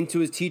into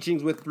his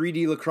teachings with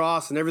 3D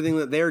Lacrosse and everything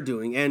that they're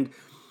doing. And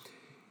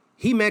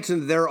he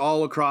mentioned that they're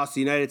all across the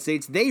United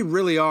States. They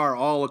really are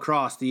all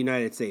across the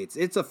United States.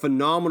 It's a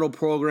phenomenal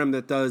program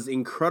that does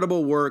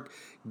incredible work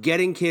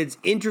getting kids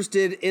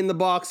interested in the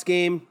box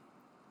game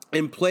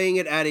and playing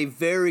it at a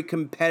very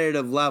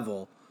competitive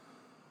level.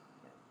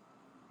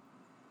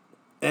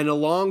 And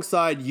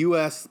alongside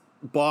U.S.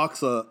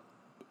 Boxa,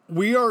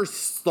 we are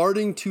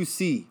starting to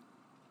see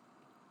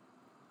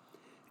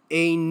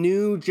a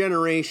new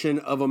generation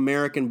of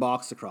American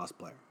box lacrosse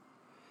player,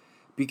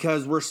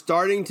 because we're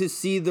starting to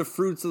see the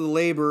fruits of the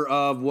labor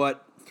of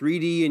what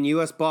 3D and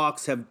US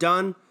Box have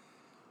done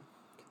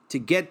to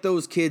get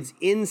those kids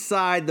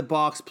inside the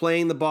box,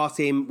 playing the box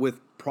game with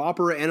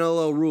proper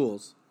NLL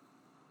rules.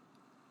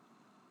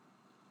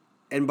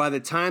 And by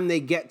the time they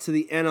get to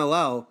the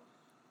NLL,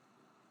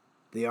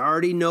 They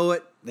already know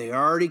it. They're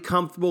already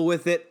comfortable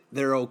with it.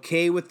 They're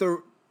okay with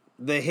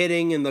the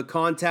hitting and the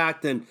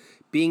contact and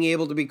being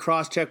able to be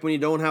cross-checked when you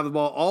don't have the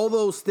ball. All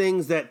those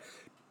things that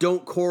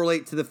don't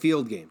correlate to the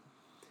field game.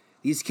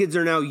 These kids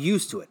are now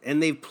used to it,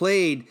 and they've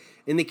played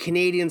in the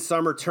Canadian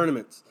summer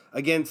tournaments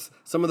against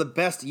some of the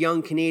best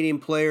young Canadian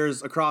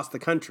players across the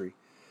country.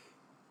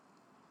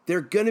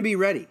 They're going to be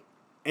ready,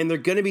 and they're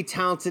going to be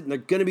talented, and they're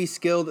going to be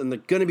skilled, and they're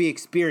going to be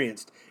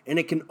experienced, and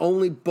it can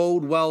only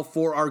bode well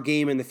for our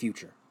game in the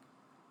future.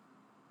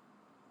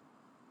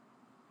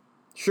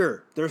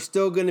 Sure, there's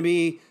still going to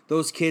be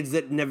those kids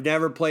that have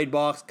never played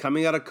box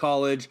coming out of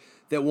college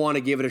that want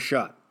to give it a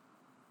shot.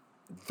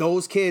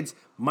 Those kids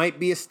might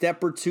be a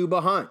step or two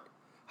behind.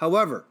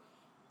 However,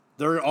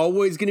 there are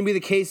always going to be the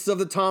cases of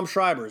the Tom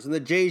Schreibers and the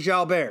Jay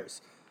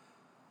Jalberts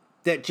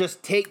that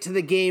just take to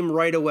the game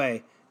right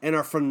away and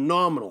are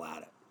phenomenal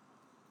at it.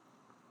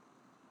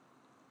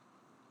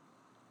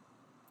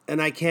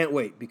 And I can't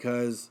wait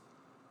because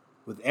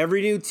with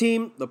every new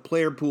team, the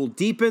player pool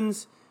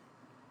deepens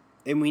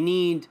and we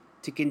need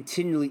to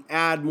continually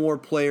add more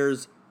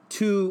players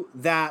to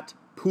that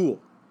pool.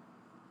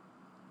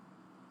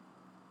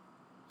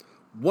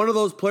 One of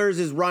those players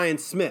is Ryan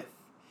Smith.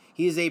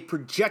 He is a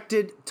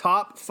projected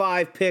top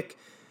 5 pick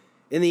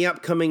in the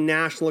upcoming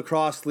National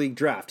Lacrosse League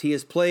draft. He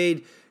has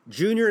played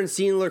junior and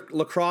senior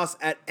lacrosse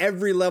at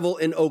every level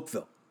in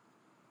Oakville.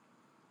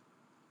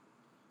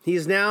 He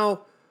is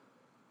now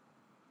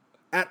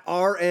at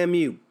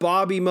RMU,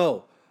 Bobby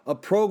Moe, a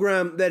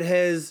program that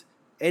has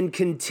and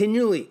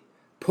continually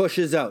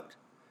pushes out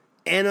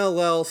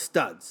NLL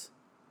studs.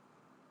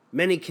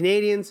 Many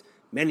Canadians,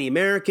 many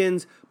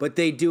Americans, but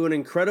they do an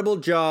incredible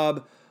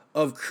job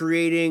of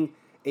creating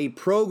a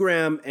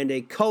program and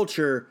a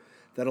culture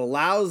that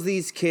allows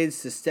these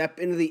kids to step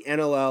into the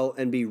NLL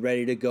and be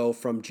ready to go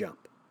from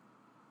jump.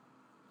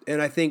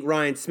 And I think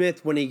Ryan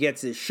Smith, when he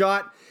gets his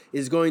shot,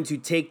 is going to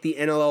take the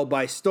NLL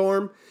by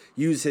storm,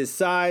 use his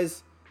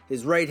size,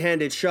 his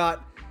right-handed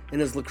shot,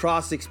 and his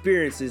lacrosse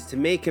experiences to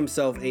make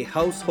himself a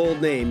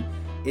household name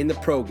in the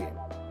pro game.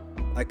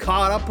 I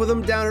caught up with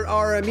him down at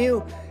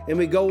RMU, and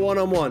we go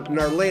one-on-one in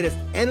our latest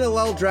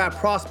NLL Draft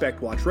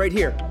Prospect Watch right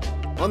here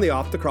on the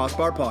Off the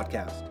Crossbar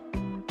podcast.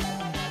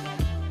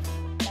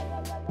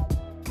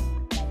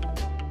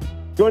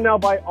 Joined now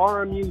by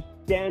RMU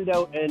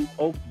standout and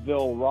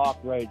Oakville Rock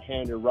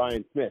right-hander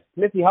Ryan Smith.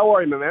 Smithy, how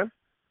are you, my man?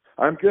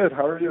 I'm good.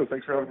 How are you?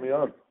 Thanks for having me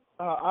on.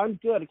 I'm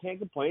good. I can't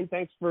complain.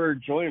 Thanks for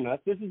joining us.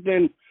 This has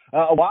been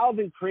a wild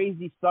and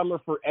crazy summer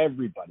for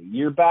everybody.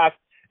 You're back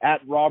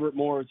at Robert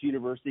Morris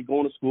University,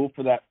 going to school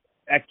for that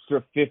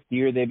extra fifth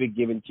year they've been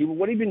giving to you. But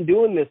what have you been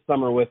doing this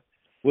summer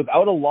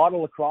without a lot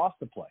of lacrosse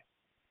to play?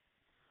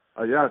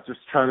 Just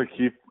trying to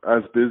keep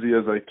as busy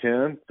as I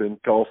can. Been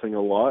golfing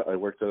a lot. I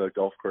worked at a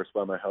golf course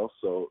by my house,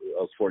 so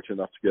I was fortunate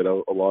enough to get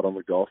out a lot on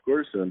the golf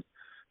course. And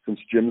since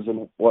gyms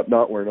and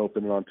whatnot weren't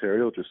open in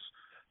Ontario, just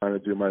trying to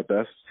do my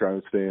best,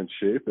 trying to stay in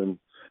shape, and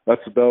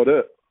that's about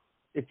it.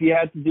 If you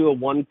had to do a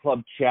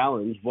one-club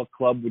challenge, what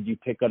club would you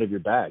pick out of your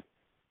bag?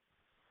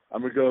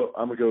 I'm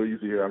gonna go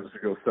easy here. I'm just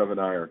gonna go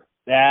 7-iron.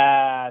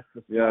 That's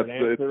the smart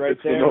answer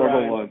it's there. The normal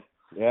Ryan. one.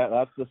 Yeah,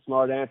 that's the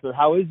smart answer.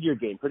 How is your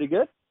game? Pretty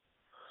good?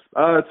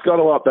 It's got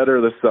a lot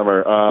better this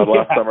summer.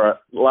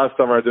 Last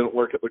summer I didn't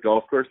work at the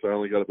golf course. So I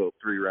only got about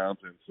 3 rounds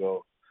in.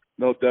 So,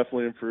 no,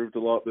 definitely improved a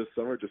lot this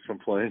summer just from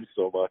playing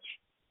so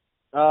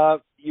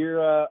much. You're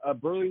a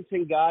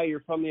Burlington guy.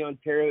 You're from the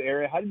Ontario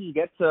area. How did you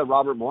get to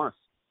Robert Morris?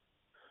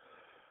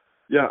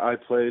 Yeah, I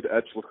played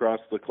Edge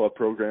Lacrosse, the club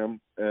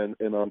program,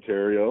 in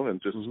Ontario,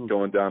 and just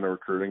going down to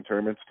recruiting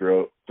tournaments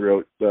throughout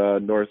the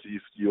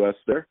Northeast U.S.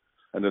 there,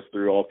 and just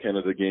through all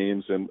Canada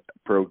games and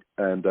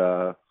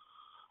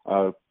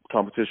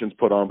competitions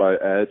put on by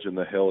Edge and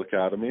the Hill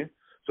Academy.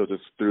 So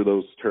just through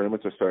those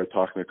tournaments, I started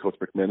talking to Coach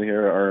McMinney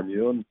here at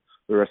RMU, and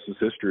the rest is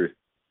history.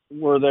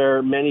 Were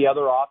there many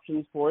other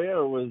options for you,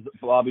 or was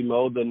Bobby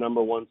Moe the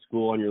number one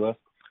school on your list?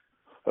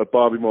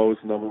 Bobby Moe was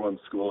the number one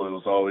school. It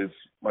was always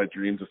my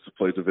dream just to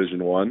play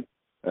Division I,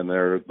 and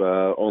they're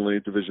the only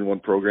Division I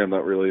program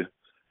that really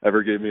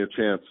ever gave me a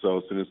chance. So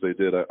as soon as they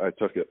did, I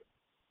took it.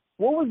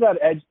 What was that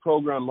Edge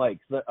program like?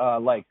 'Cause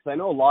I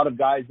know a lot of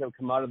guys have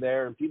come out of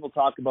there, and people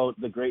talk about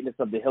the greatness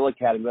of the Hill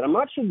Academy, but I'm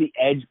not sure the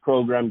Edge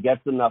program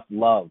gets enough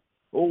love.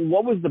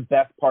 What was the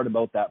best part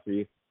about that for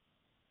you?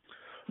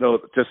 No,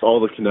 just all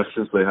the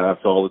connections they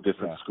have to all the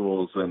different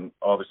schools, and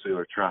obviously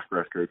their track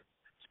record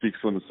speaks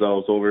for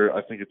themselves. Over,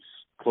 I think it's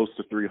close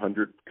to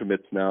 300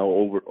 commits now,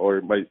 or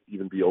it might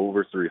even be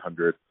over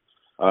 300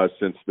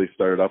 since they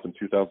started up in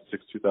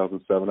 2006,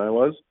 2007.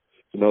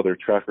 So no, their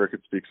track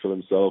record speaks for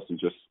themselves, and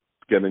just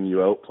getting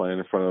you out playing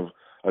in front of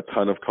a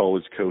ton of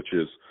college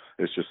coaches,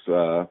 it's just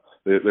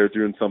they're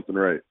doing something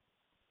right.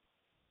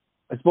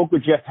 I spoke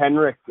with Jeff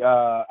Henrik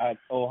at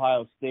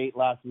Ohio State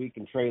last week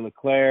and Trey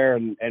LeClaire,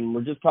 and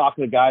we're just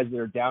talking to guys that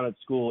are down at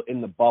school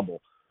in the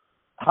bubble.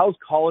 How's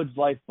college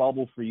life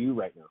bubble for you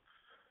right now?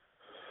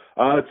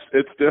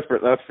 It's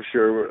different, that's for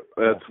sure.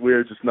 It's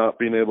weird just not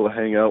being able to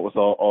hang out with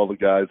all the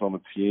guys on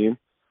the team.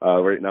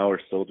 Right now, we're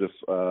still just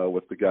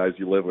with the guys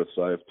you live with.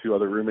 So I have 2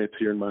 other roommates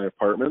here in my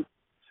apartment.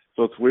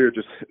 So it's weird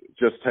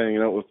just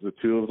hanging out with the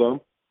 2 of them.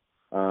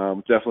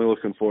 Definitely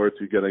looking forward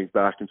to getting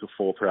back into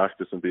full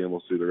practice and being able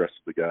to see the rest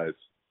of the guys.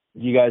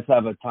 Do you guys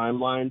have a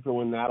timeline for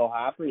when that'll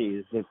happen? Or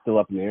is it still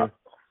up in the air?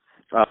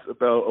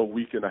 About a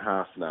week and a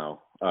half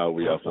now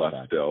we have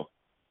left still.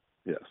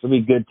 Yes. It'll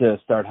be good to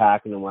start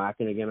hacking and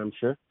whacking again, I'm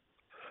sure.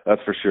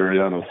 That's for sure,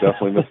 yeah. No,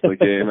 definitely missed the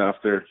game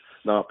after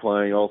not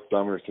playing all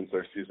summer since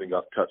our season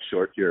got cut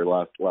short here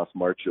last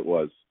March it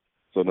was.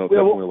 So, no,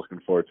 definitely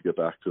looking forward to get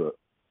back to it.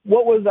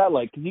 What was that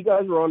like? Because you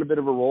guys were on a bit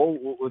of a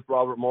roll with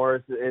Robert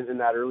Morris in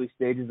that early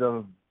stages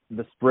of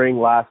the spring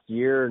last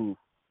year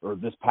or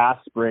this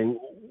past spring.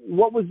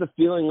 What was the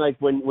feeling like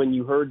when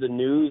you heard the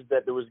news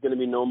that there was going to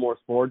be no more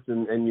sports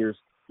and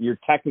your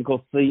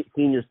technical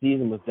senior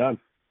season was done?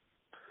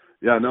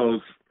 Yeah, no,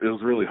 it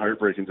was really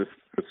heartbreaking. Just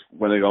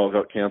when it all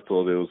got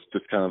canceled, it was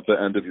just kind of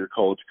the end of your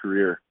college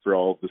career for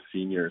all of the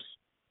seniors,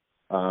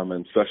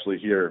 and especially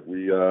here.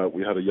 We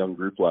had a young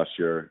group last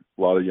year,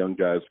 a lot of young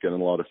guys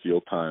getting a lot of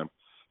field time.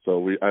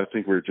 So I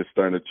think we're just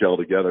starting to gel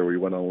together. We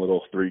went on a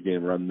little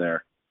 3-game run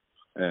there,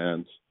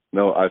 and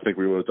no, I think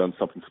we would have done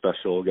something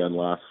special again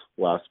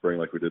last spring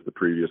like we did the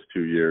previous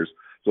 2 years.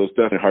 So it's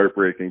definitely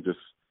heartbreaking just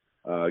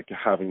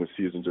having the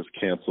season just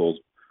canceled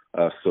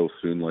so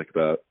soon like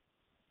that.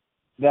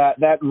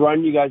 That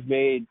run you guys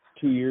made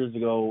 2 years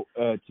ago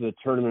to the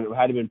tournament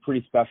had to been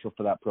pretty special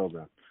for that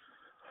program.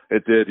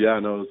 It did, yeah.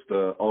 No, it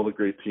was all the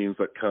great teams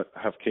that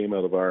have came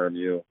out of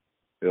RMU.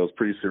 It was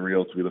pretty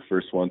surreal to be the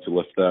first one to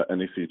lift that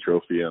NEC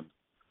trophy and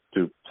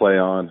to play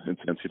on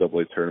into the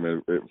NCAA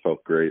tournament. It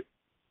felt great.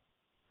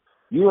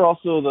 You were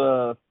also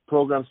the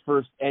program's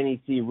first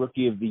NEC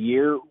Rookie of the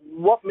Year.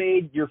 What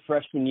made your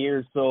freshman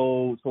year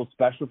so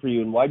special for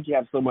you, and why did you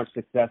have so much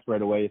success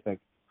right away, you think?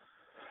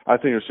 I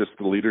think it's just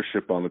the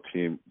leadership on the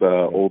team.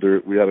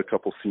 We had a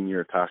couple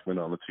senior attackmen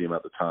on the team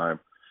at the time,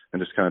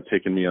 and just kind of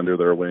taking me under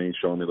their wing,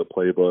 showing me the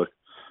playbook,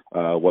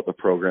 what the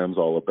program's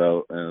all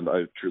about, and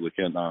I truly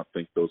cannot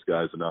thank those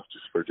guys enough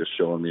just for just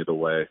showing me the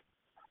way.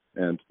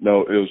 And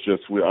no, it was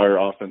just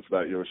our offense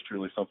that year was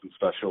truly something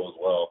special as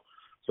well.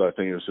 So I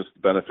think it was just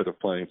the benefit of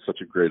playing such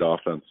a great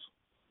offense.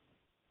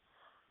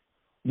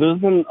 There's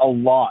been a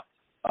lot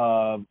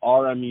of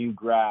RMU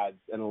grads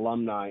and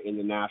alumni in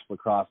the National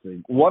Lacrosse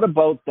League. What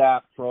about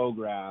that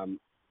program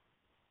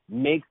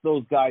makes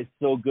those guys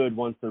so good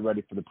once they're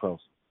ready for the pros?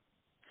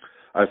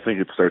 I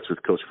think it starts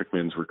with Coach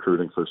McMinn's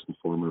recruiting first and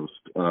foremost.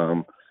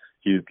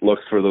 He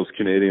looks for those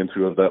Canadians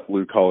who have that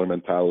blue-collar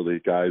mentality,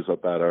 guys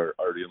that are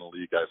already in the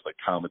league, guys like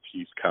Kyle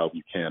Matisse, Kyle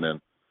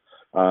Buchanan.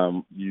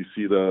 You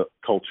see the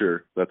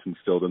culture that's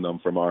instilled in them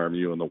from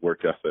RMU and the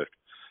work ethic.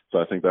 So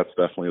I think that's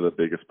definitely the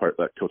biggest part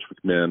that Coach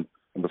McMinn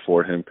and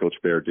before him, Coach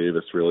Bear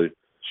Davis really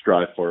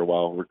strive for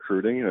while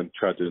recruiting and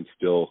tried to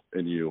instill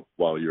in you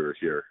while you were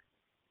here.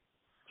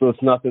 So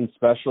it's nothing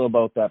special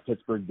about that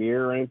Pittsburgh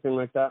beer or anything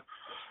like that?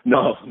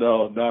 No,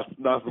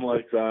 nothing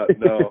like that.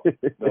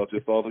 No,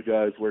 just all the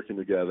guys working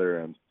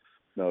together, and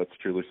no, it's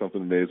truly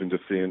something amazing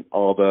just seeing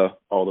all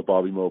the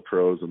Bobby Moe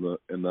pros in the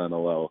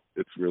NLL.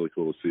 It's really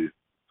cool to see.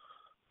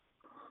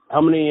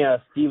 How many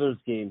Steelers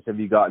games have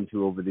you gotten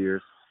to over the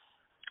years?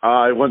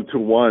 I went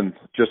to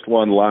just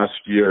one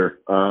last year.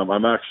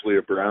 I'm actually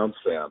a Browns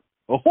fan.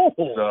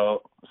 Oh,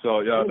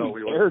 so yeah, no,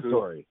 we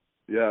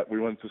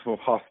went to some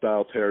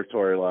hostile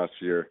territory last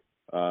year.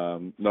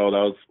 No,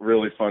 that was a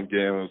really fun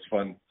game. It was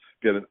fun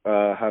getting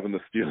having the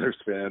Steelers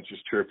fans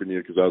just chirping you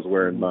because I was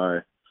wearing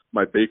my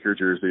Baker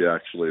jersey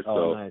actually.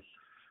 Oh, nice.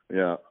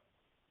 Yeah.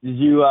 Did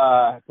you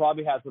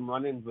probably have some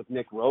run-ins with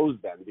Nick Rose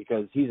then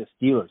because he's a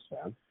Steelers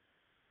fan?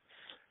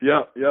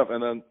 Yeah,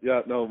 and then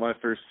my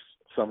first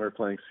summer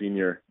playing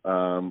senior,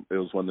 it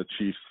was when the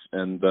Chiefs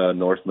and the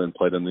Northmen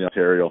played in the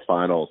Ontario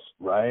finals.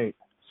 Right.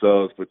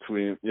 So it's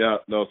between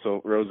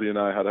so Rosie and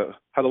I had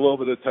a little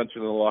bit of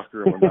tension in the locker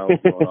room when that was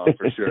going on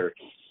for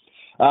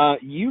sure.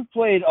 You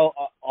played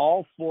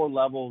all 4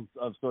 levels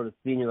of sort of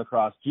senior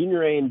lacrosse,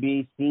 junior A and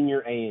B,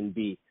 senior A and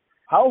B.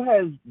 How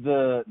has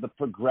the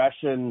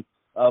progression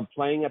of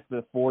playing at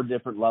the 4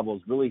 different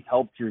levels really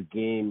helped your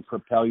game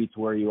propel you to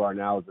where you are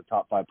now as a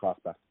top 5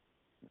 prospect?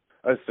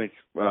 I think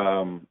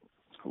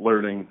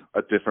learning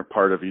a different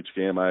part of each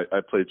game. I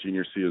played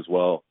junior C as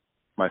well,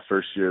 my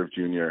first year of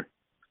junior.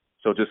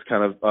 So just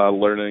kind of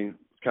learning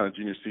kind of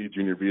junior C,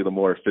 junior B, the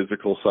more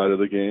physical side of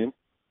the game.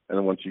 And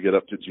then once you get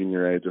up to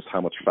junior A, just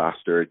how much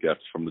faster it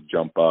gets from the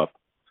jump up.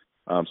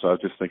 So I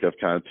just think I've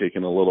kind of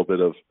taken a little bit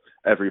of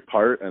every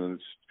part and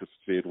it's just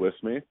stayed with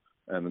me.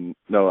 And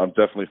no, I'm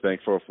definitely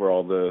thankful for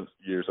all the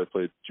years I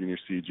played junior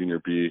C,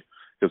 junior B,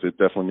 because it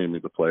definitely made me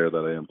the player that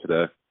I am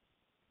today.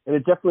 And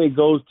it definitely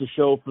goes to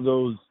show for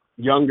those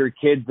younger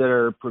kids that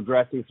are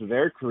progressing through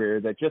their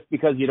career that just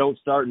because you don't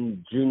start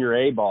in junior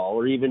A ball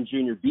or even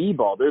junior B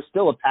ball, there's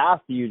still a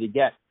path for you to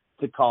get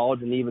to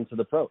college and even to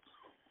the pros.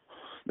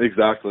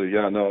 Exactly.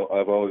 Yeah, no,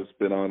 I've always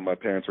been on, my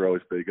parents are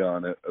always big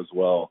on it as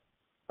well.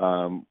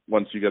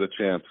 Once you get a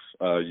chance,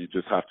 you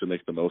just have to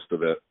make the most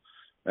of it.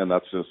 And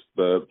that's just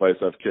the advice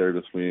I've carried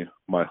with me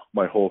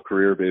my whole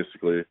career,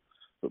 basically.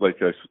 like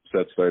I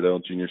said, started out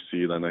in junior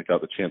C, then I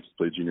got the chance to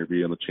play junior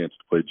B and the chance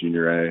to play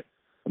junior A.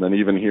 And then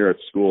even here at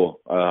school,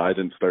 I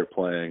didn't start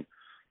playing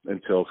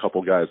until a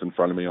couple guys in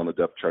front of me on the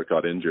depth chart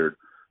got injured.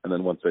 And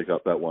then once I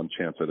got that one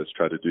chance, I just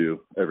tried to do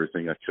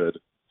everything I could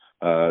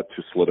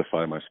to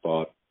solidify my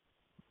spot.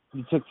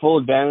 You took full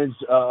advantage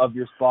of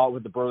your spot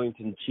with the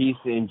Burlington Chiefs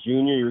in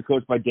junior. You were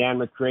coached by Dan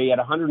McRae. You had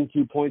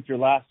 102 points your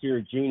last year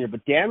at junior,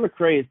 but Dan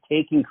McRae is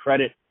taking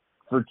credit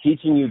for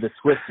teaching you the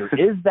twister.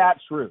 Is that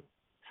true?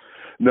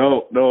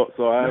 No.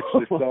 So I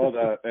actually saw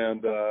that,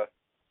 and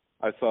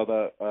I saw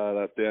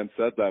that Dan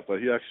said that, but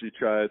he actually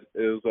tried.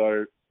 It was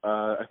our,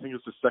 I think it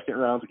was the second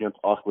round against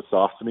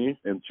Akwesasne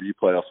in G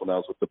playoffs when I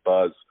was with the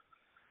Buzz.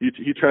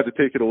 He tried to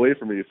take it away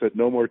from me. He said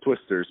no more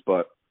twisters,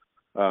 but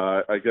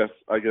I guess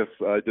I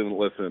didn't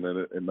listen, and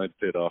it might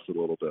paid off a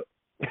little bit.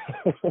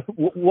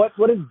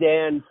 What has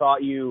Dan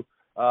taught you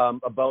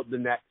about the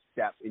next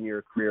step in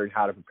your career and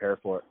how to prepare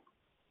for it?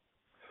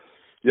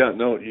 Yeah,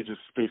 no, he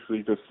just basically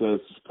just says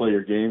just play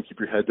your game, keep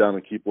your head down,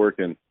 and keep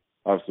working.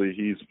 Obviously,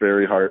 he's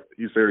very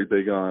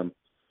big on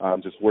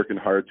just working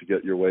hard to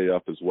get your way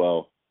up as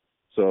well.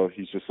 So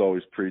he's just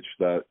always preached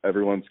that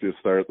everyone's going to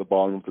start at the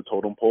bottom of the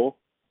totem pole,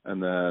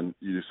 and then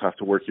you just have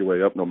to work your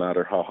way up no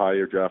matter how high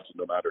you're drafted,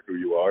 no matter who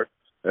you are.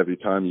 Every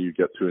time you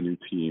get to a new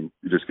team,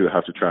 you're just going to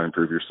have to try and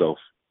prove yourself.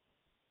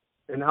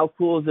 And how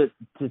cool is it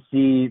to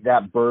see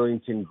that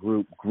Burlington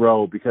group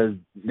grow, because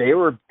they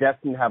were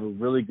destined to have a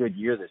really good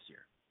year this year?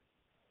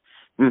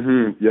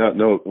 Yeah,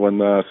 no, when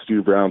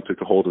Stu Brown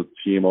took a hold of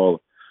the team, all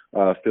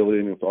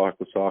affiliating with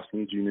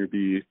Akwesasne Junior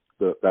B,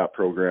 that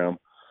program,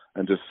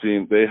 and just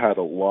seeing they had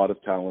a lot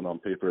of talent on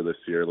paper this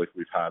year, like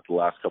we've had the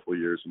last couple of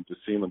years, and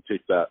just seeing them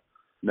take that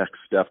next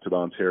step to the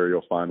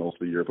Ontario finals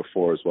the year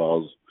before as well. I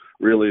was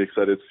really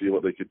excited to see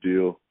what they could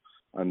do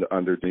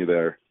underneath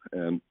there,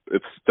 and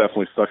it's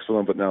definitely sucks for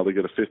them, but now they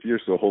get a fifth year,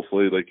 so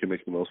hopefully they can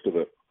make the most of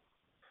it.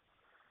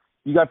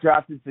 You got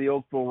drafted to the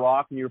Oakville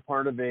Rock, and you're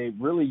part of a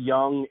really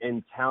young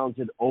and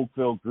talented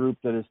Oakville group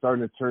that is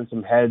starting to turn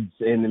some heads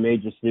in the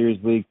Major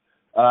Series League.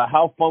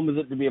 How fun was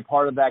it to be a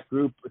part of that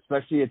group,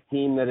 especially a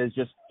team that is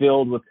just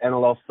filled with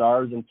NLL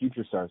stars and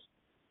future stars?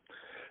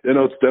 You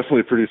know, it's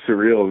definitely pretty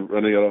surreal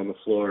running out on the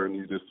floor and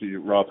you just see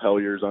Rob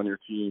Hellier's on your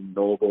team,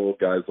 Noble,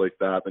 guys like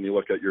that. Then you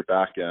look at your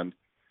back end,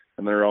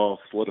 and they're all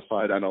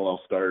solidified NLL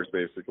stars,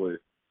 basically.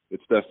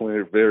 It's definitely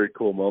a very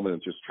cool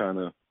moment, just trying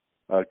to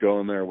go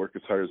in there, work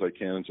as hard as I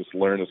can, and just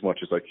learn as much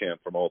as I can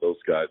from all those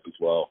guys as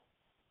well.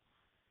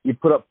 You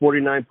put up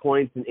 49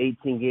 points in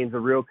 18 games, a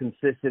real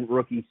consistent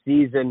rookie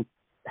season.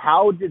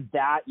 How did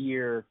that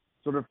year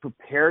sort of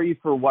prepare you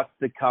for what's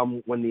to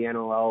come when the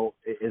NLL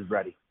is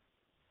ready?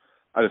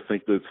 I just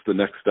think that's the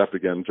next step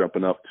again,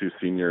 jumping up to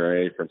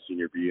Senior A from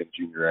Senior B and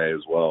Junior A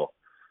as well.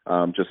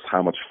 Just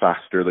how much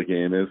faster the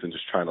game is, and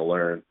just trying to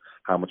learn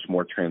how much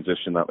more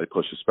transition that they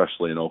push,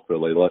 especially in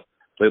Oakville.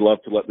 They love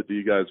to let the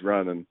D guys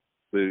run, and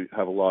they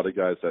have a lot of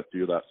guys that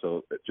do that.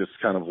 So just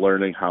kind of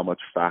learning how much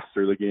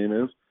faster the game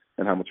is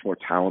and how much more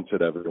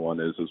talented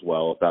everyone is as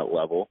well at that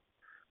level.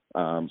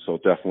 So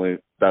definitely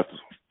that's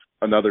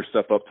another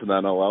step up to the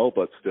NLL,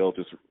 but still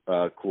just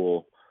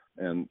cool,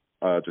 and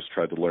just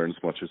tried to learn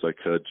as much as I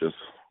could, just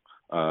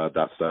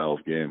that style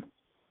of game.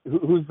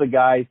 Who's the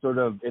guy sort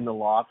of in the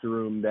locker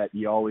room that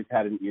you always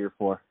had an ear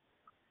for?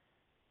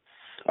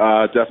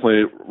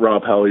 Definitely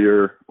Rob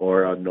Hellier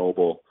or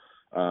Noble.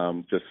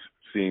 Just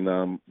seeing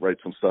them write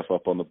some stuff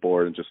up on the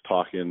board and just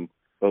talking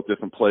about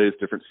different plays,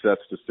 different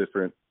sets, just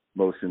different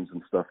motions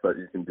and stuff that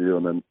you can do.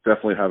 And then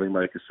definitely having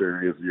Mike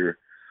Asuri as your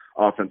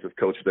offensive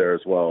coach there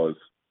as well is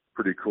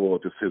pretty cool.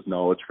 Just his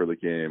knowledge for the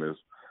game is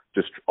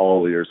just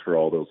all ears for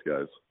all those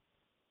guys.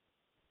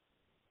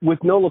 With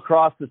no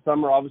lacrosse this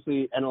summer,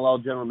 obviously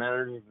NLL general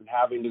managers have been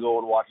having to go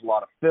and watch a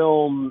lot of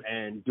film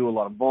and do a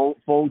lot of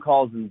phone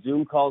calls and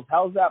Zoom calls.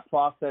 How's that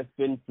process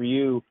been for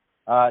you,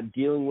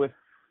 dealing with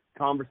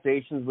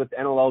conversations with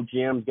NLL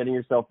GMs, getting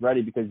yourself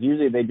ready? Because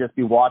usually they just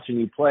be watching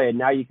you play, and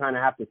now you kind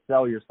of have to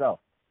sell yourself.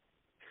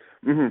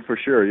 For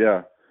sure,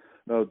 yeah.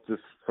 No,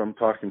 just from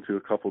talking to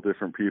a couple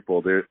different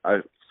people,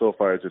 so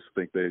far I just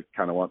think they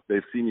kind of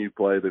they've seen you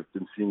play, they've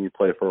been seeing you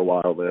play for a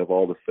while, they have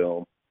all the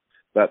film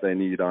that they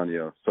need on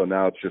you. So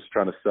now it's just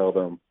trying to sell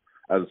them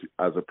as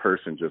a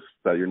person, just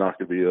that you're not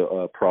going to be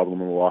a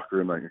problem in the locker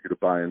room, that you're going to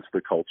buy into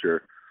the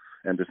culture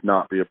and just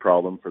not be a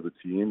problem for the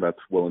team that's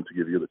willing to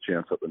give you the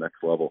chance at the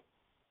next level.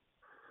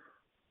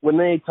 When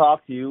they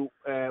talk to you,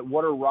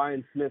 what are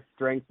Ryan Smith's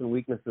strengths and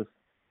weaknesses?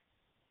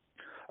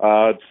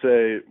 I'd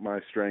say my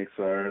strengths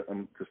are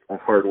I'm a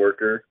hard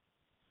worker,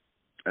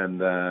 and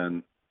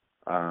then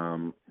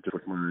just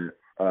like my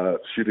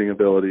shooting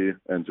ability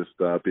and just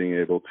being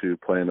able to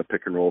play in a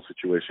pick and roll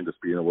situation,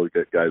 just being able to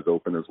get guys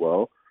open as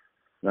well.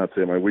 And I'd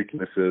say my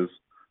weakness is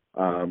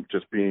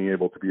just being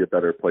able to be a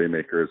better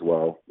playmaker as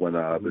well when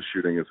the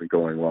shooting isn't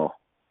going well.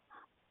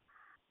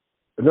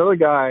 Another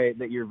guy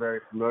that you're very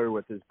familiar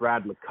with is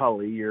Brad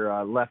McCulley,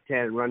 your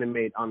left-hand running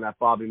mate on that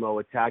Bobby Moe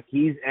attack.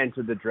 He's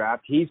entered the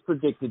draft. He's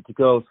predicted to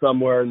go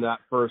somewhere in that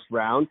first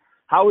round.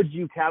 How would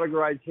you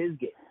categorize his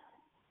game?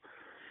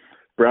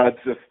 Brad's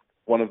just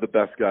one of the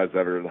best guys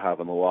ever to have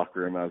in the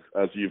locker room,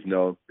 as you've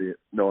known,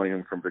 knowing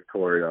him from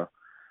Victoria.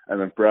 And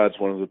then Brad's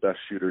one of the best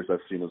shooters I've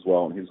seen as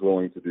well, and he's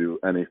willing to do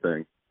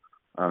anything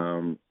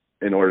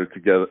in order to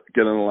get in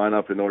the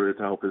lineup in order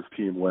to help his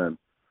team win.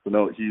 So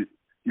no, he's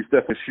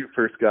definitely a shoot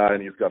first guy,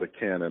 and he's got a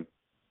cannon.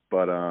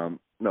 But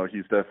no,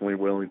 he's definitely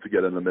willing to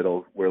get in the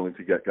middle, willing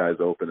to get guys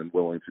open, and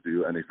willing to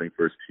do anything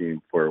for his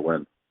team for a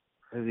win.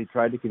 Has he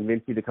tried to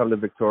convince you to come to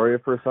Victoria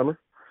for a summer?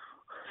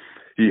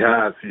 He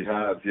has,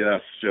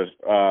 yes. Just,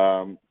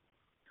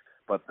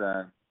 but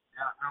then,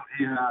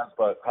 he has,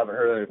 but haven't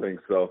heard anything.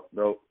 So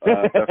no,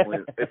 definitely,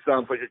 it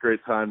sounds like a great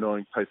time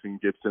knowing Tyson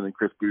Gibson and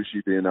Chris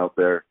Boucher being out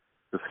there,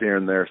 just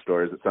hearing their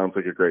stories. It sounds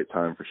like a great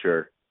time for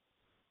sure.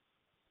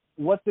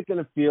 What's it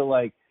going to feel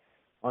like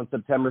on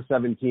September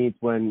 17th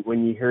when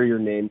you hear your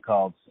name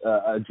called?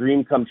 A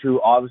dream come true,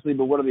 obviously,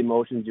 but what are the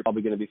emotions you're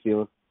probably going to be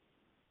feeling?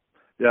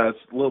 Yeah, it's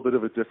a little bit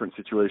of a different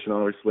situation.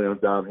 Obviously, I'm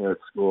down here at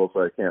school,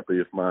 so I can't be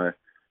with my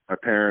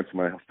parents,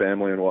 my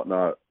family, and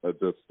whatnot.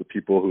 Just the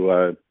people who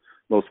I'm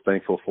most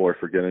thankful for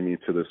getting me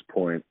to this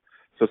point.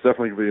 So it's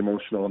definitely going to be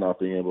emotional not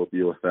being able to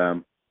be with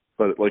them.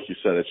 But like you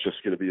said, it's just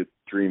going to be a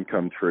dream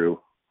come true,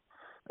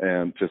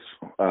 and just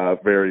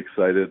very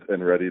excited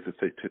and ready to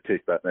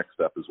take that next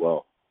step as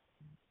well.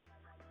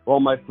 Well,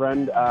 my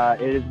friend,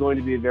 it is going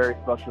to be a very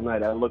special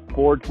night. I look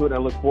forward to it. I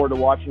look forward to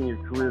watching your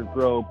career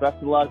grow. Best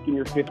of luck in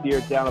your 5th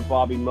year down at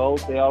Bobby Moe.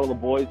 Say hello to the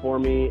boys for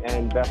me,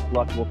 and best of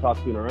luck. We'll talk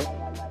soon, all right?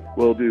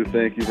 Will do.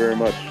 Thank you very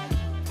much.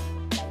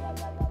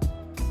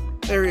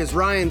 There is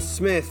Ryan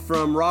Smith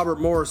from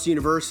Robert Morris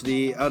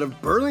University out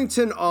of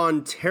Burlington,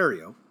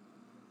 Ontario.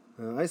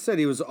 I said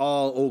he was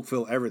all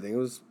Oakville everything. It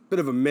was a bit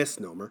of a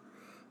misnomer.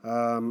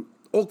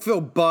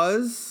 Oakville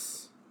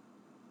Buzz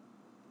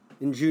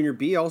in Junior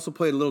B. Also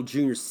played a little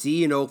Junior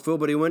C in Oakville,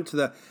 but he went to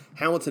the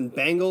Hamilton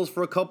Bengals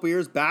for a couple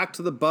years, back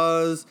to the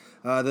Buzz,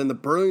 then the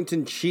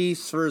Burlington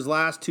Chiefs for his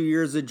last 2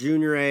 years at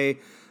Junior A,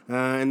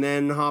 and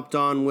then hopped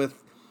on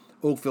with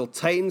Oakville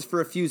Titans for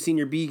a few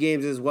Senior B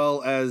games, as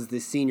well as the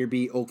Senior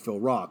B Oakville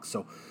Rocks.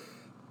 So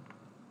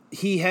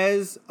he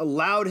has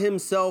allowed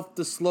himself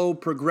the slow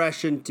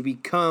progression to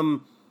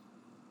become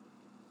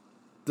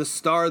the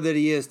star that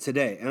he is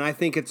today. And I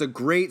think it's a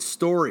great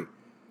story.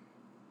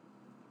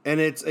 And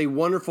it's a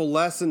wonderful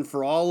lesson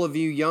for all of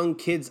you young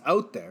kids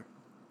out there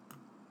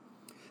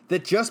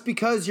that just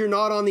because you're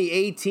not on the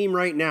A team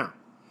right now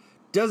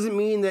doesn't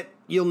mean that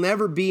you'll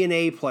never be an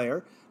A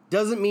player,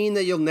 doesn't mean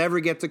that you'll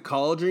never get to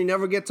college or you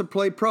never get to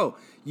play pro.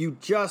 You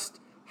just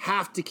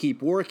have to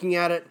keep working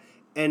at it.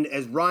 And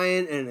as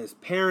Ryan and his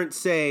parents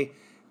say,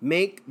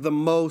 make the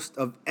most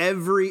of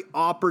every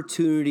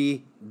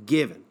opportunity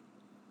given.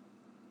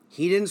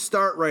 He didn't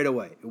start right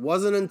away. It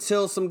wasn't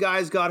until some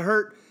guys got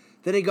hurt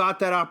that he got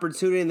that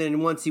opportunity, and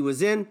then once he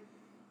was in,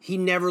 he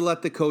never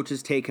let the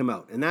coaches take him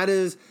out. And that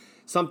is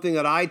something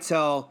that I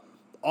tell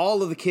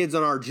all of the kids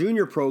on our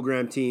junior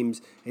program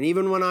teams, and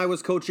even when I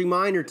was coaching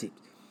minor teams.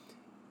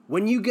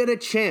 When you get a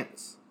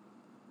chance,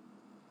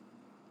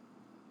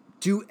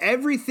 do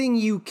everything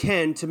you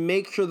can to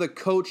make sure the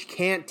coach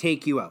can't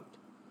take you out.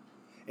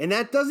 And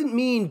that doesn't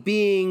mean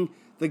being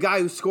the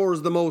guy who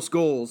scores the most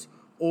goals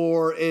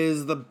or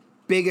is the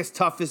biggest,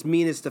 toughest,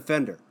 meanest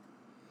defender.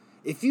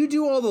 If you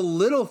do all the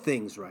little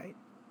things right,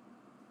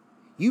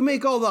 you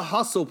make all the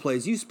hustle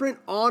plays, you sprint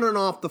on and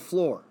off the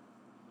floor,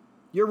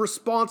 you're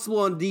responsible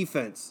on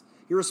defense,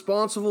 you're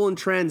responsible in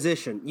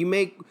transition, you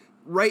make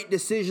right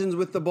decisions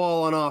with the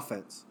ball on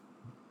offense.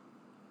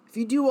 If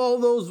you do all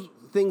those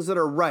things that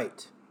are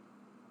right,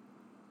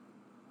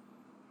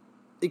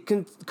 it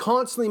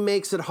constantly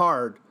makes it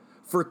hard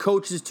for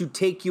coaches to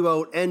take you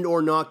out and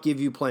or not give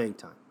you playing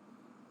time.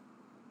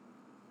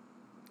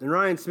 And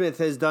Ryan Smith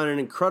has done an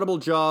incredible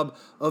job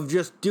of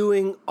just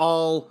doing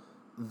all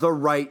the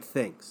right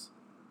things.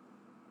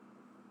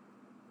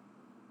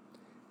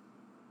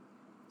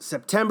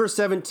 September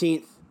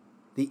 17th,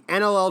 the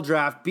NLL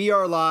Draft,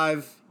 BR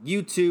Live,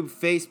 YouTube,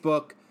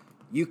 Facebook,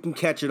 you can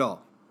catch it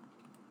all.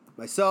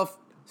 Myself,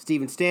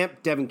 Stephen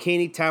Stamp, Devin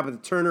Caney, Tabitha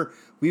Turner,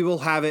 we will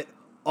have it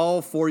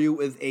all for you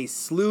with a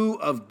slew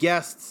of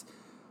guests.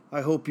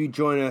 I hope you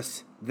join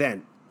us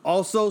then.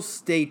 Also,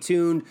 stay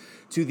tuned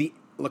to the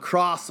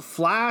Lacrosse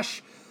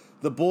Flash.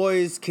 The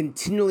boys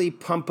continually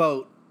pump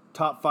out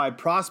top 5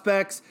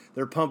 prospects.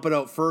 They're pumping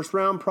out first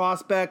round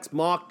prospects,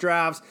 mock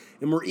drafts,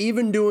 and we're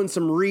even doing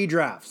some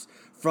redrafts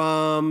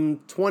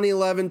from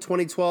 2011,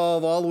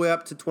 2012, all the way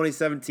up to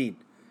 2017.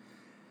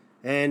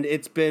 And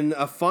it's been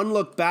a fun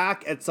look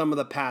back at some of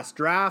the past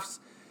drafts.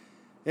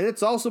 And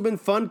it's also been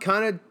fun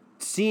kind of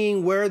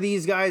seeing where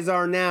these guys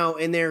are now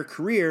in their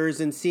careers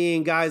and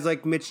seeing guys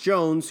like Mitch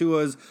Jones, who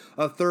was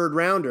a 3rd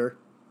rounder,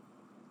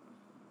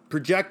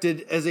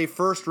 projected as a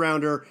 1st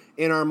rounder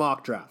in our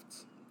mock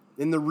drafts,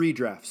 in the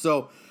redraft.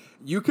 So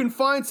you can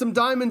find some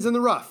diamonds in the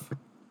rough.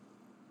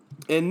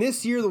 And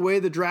this year, the way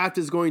the draft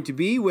is going to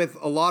be, with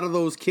a lot of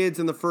those kids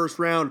in the 1st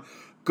round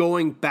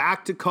going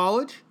back to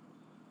college,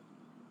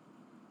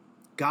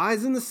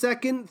 guys in the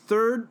 2nd,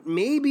 3rd,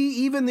 maybe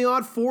even the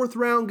odd 4th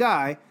round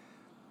guy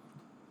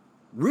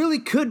really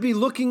could be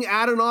looking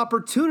at an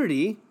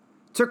opportunity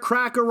to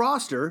crack a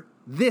roster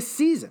this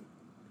season,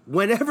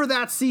 whenever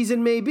that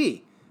season may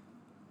be.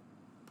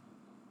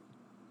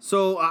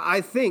 So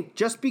I think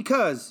just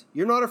because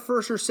you're not a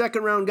first or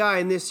second round guy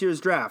in this year's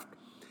draft,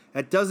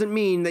 that doesn't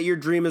mean that your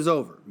dream is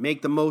over.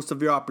 Make the most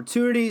of your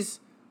opportunities.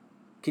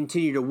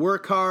 Continue to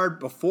work hard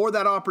before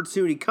that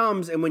opportunity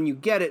comes. And when you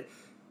get it,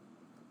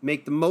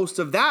 make the most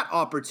of that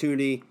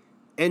opportunity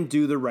and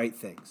do the right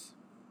things.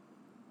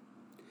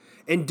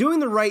 And doing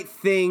the right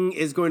thing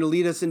is going to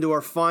lead us into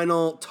our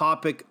final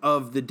topic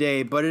of the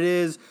day, but it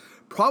is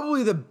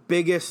probably the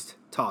biggest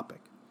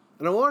topic.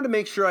 And I wanted to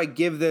make sure I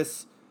give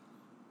this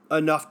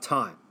enough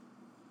time.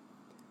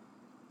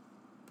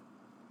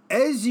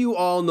 As you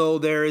all know,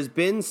 there has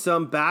been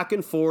some back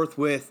and forth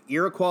with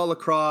Iroquois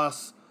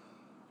Lacrosse,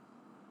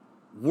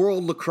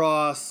 World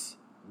Lacrosse,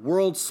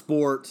 World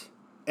Sport,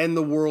 and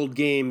the World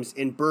Games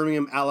in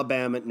Birmingham,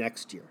 Alabama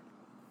next year.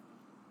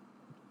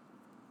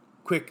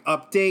 Quick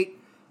update.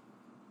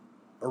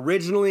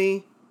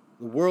 Originally,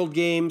 the World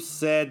Games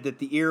said that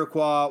the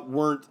Iroquois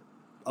weren't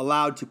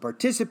allowed to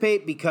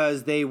participate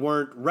because they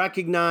weren't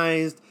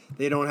recognized.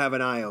 They don't have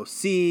an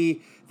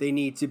IOC. They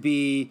need to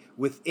be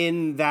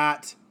within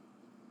that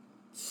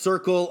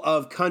circle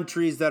of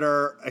countries that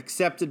are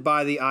accepted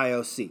by the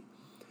IOC.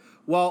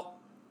 Well,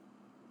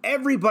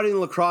 everybody in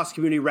the lacrosse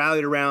community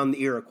rallied around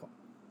the Iroquois,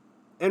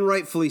 and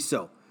rightfully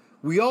so.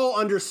 We all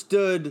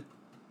understood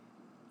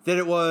that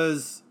it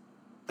was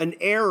an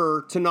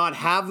error to not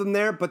have them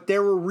there, but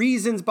there were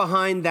reasons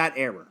behind that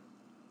error,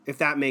 if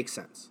that makes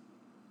sense.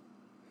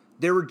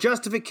 There were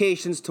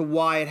justifications to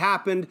why it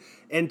happened,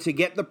 and to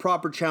get the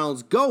proper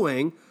channels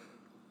going,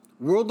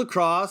 World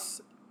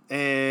Lacrosse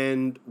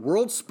and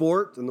World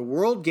Sport and the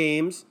World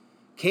Games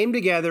came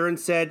together and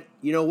said,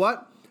 you know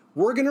what?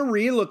 We're going to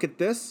relook at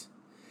this.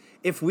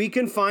 If we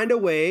can find a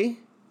way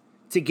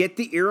to get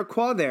the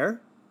Iroquois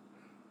there,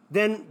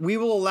 then we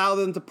will allow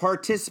them to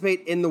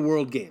participate in the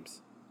World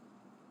Games.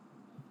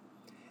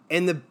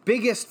 And the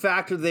biggest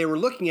factor they were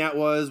looking at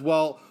was,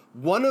 well,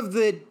 one of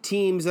the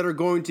teams that are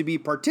going to be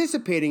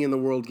participating in the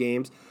World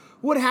Games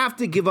would have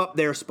to give up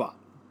their spot.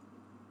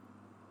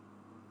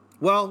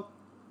 Well,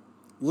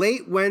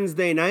 late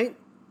Wednesday night,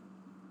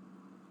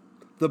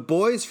 the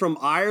boys from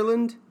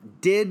Ireland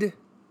did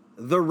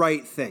the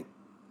right thing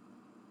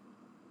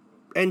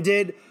and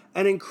did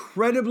an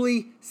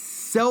incredibly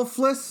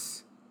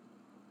selfless,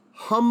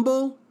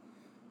 humble,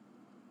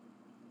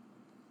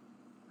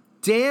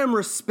 damn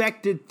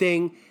respected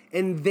thing,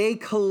 and they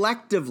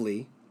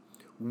collectively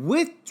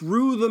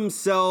withdrew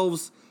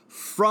themselves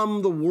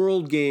from the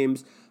World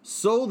Games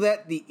so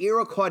that the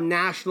Iroquois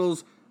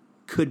Nationals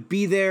could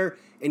be there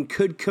and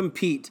could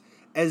compete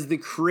as the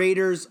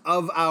creators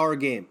of our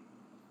game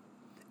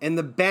and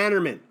the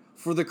bannerman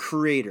for the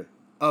creator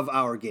of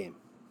our game.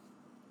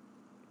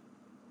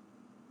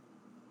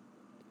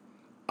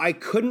 I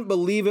couldn't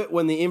believe it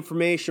when the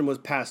information was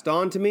passed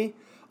on to me.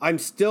 I'm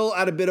still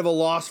at a bit of a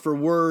loss for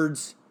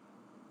words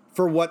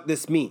for what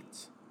this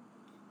means.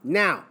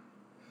 Now,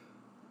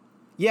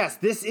 yes,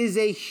 this is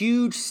a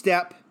huge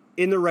step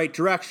in the right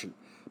direction,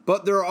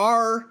 but there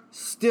are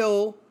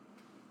still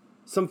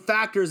some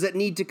factors that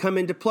need to come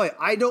into play.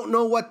 I don't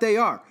know what they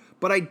are,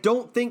 but I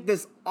don't think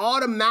this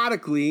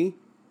automatically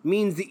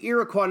means the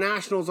Iroquois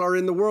Nationals are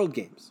in the World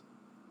Games.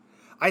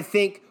 I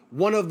think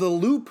one of the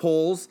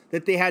loopholes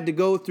that they had to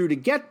go through to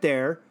get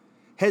there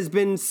has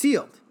been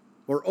sealed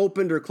or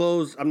opened or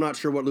closed. I'm not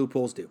sure what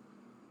loopholes do.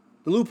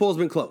 The loophole's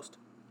been closed.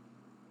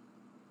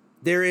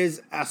 There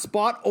is a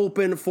spot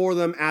open for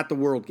them at the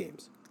World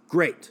Games.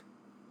 Great.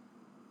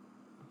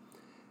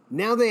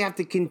 Now they have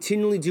to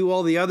continually do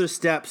all the other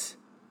steps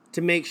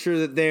to make sure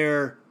that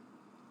they're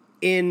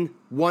in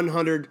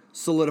 100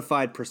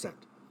 solidified %.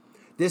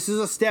 This is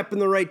a step in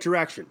the right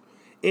direction.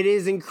 It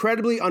is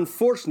incredibly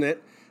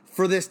unfortunate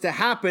for this to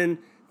happen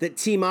that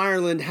Team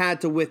Ireland had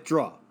to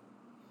withdraw.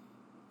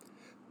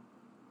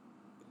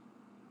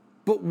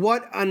 But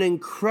what an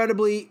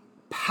incredibly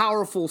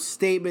powerful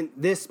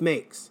statement this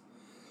makes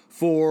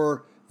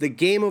for the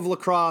game of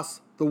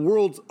lacrosse, the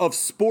world of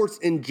sports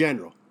in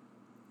general,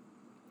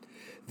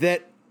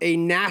 that a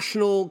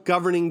national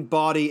governing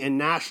body and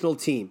national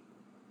team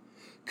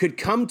could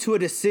come to a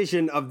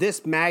decision of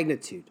this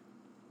magnitude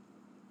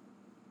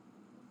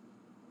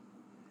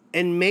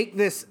and make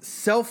this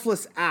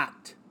selfless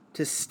act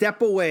to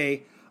step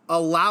away,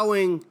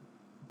 allowing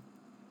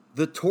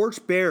the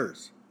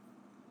torchbearers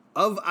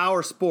of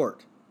our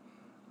sport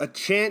a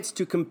chance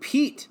to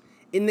compete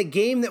in the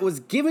game that was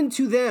given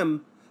to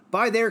them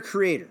by their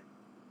creator.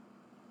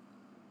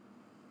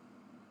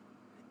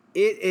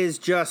 It is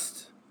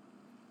just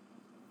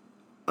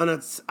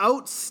an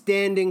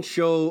outstanding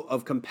show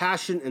of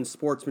compassion and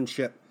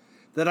sportsmanship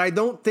that I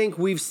don't think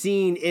we've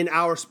seen in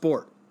our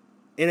sport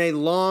in a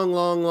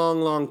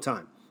long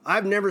time.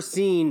 I've never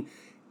seen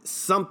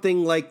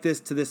something like this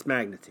to this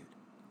magnitude.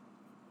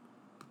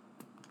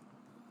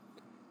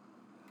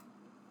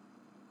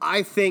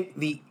 I think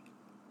the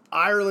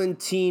Ireland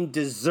team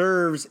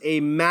deserves a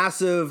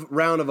massive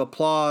round of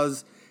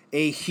applause,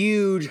 a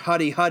huge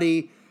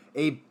huddy-huddy,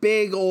 a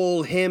big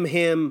old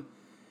him,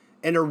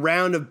 and a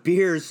round of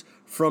beers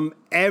from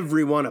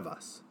every one of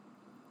us.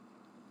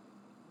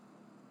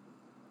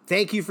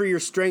 Thank you for your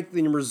strength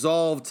and your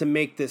resolve to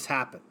make this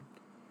happen.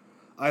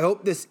 I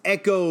hope this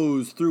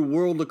echoes through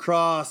World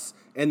Lacrosse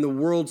and the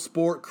World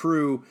Sport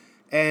crew,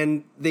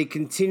 and they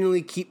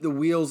continually keep the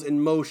wheels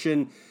in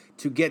motion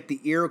to get the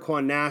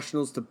Iroquois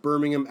Nationals to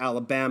Birmingham,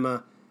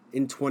 Alabama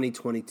in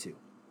 2022.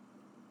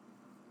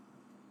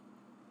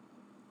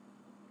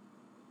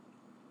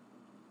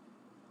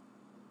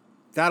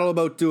 That'll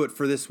about do it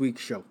for this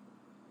week's show.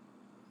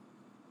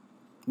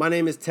 My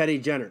name is Teddy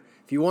Jenner.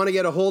 If you want to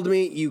get a hold of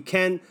me, you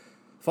can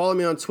follow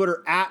me on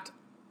Twitter at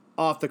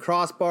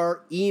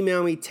OffTheCrossbar.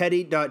 Email me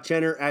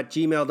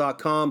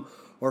teddy.jenner@gmail.com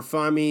or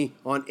find me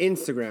on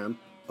Instagram,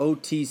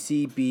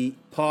 OTCB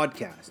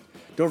Podcast.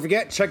 Don't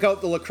forget, check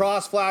out the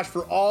Lacrosse Flash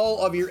for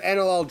all of your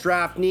NLL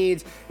draft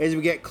needs as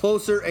we get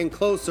closer and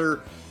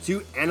closer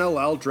to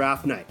NLL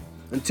Draft Night.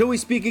 Until we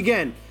speak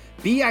again,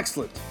 be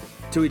excellent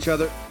to each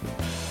other.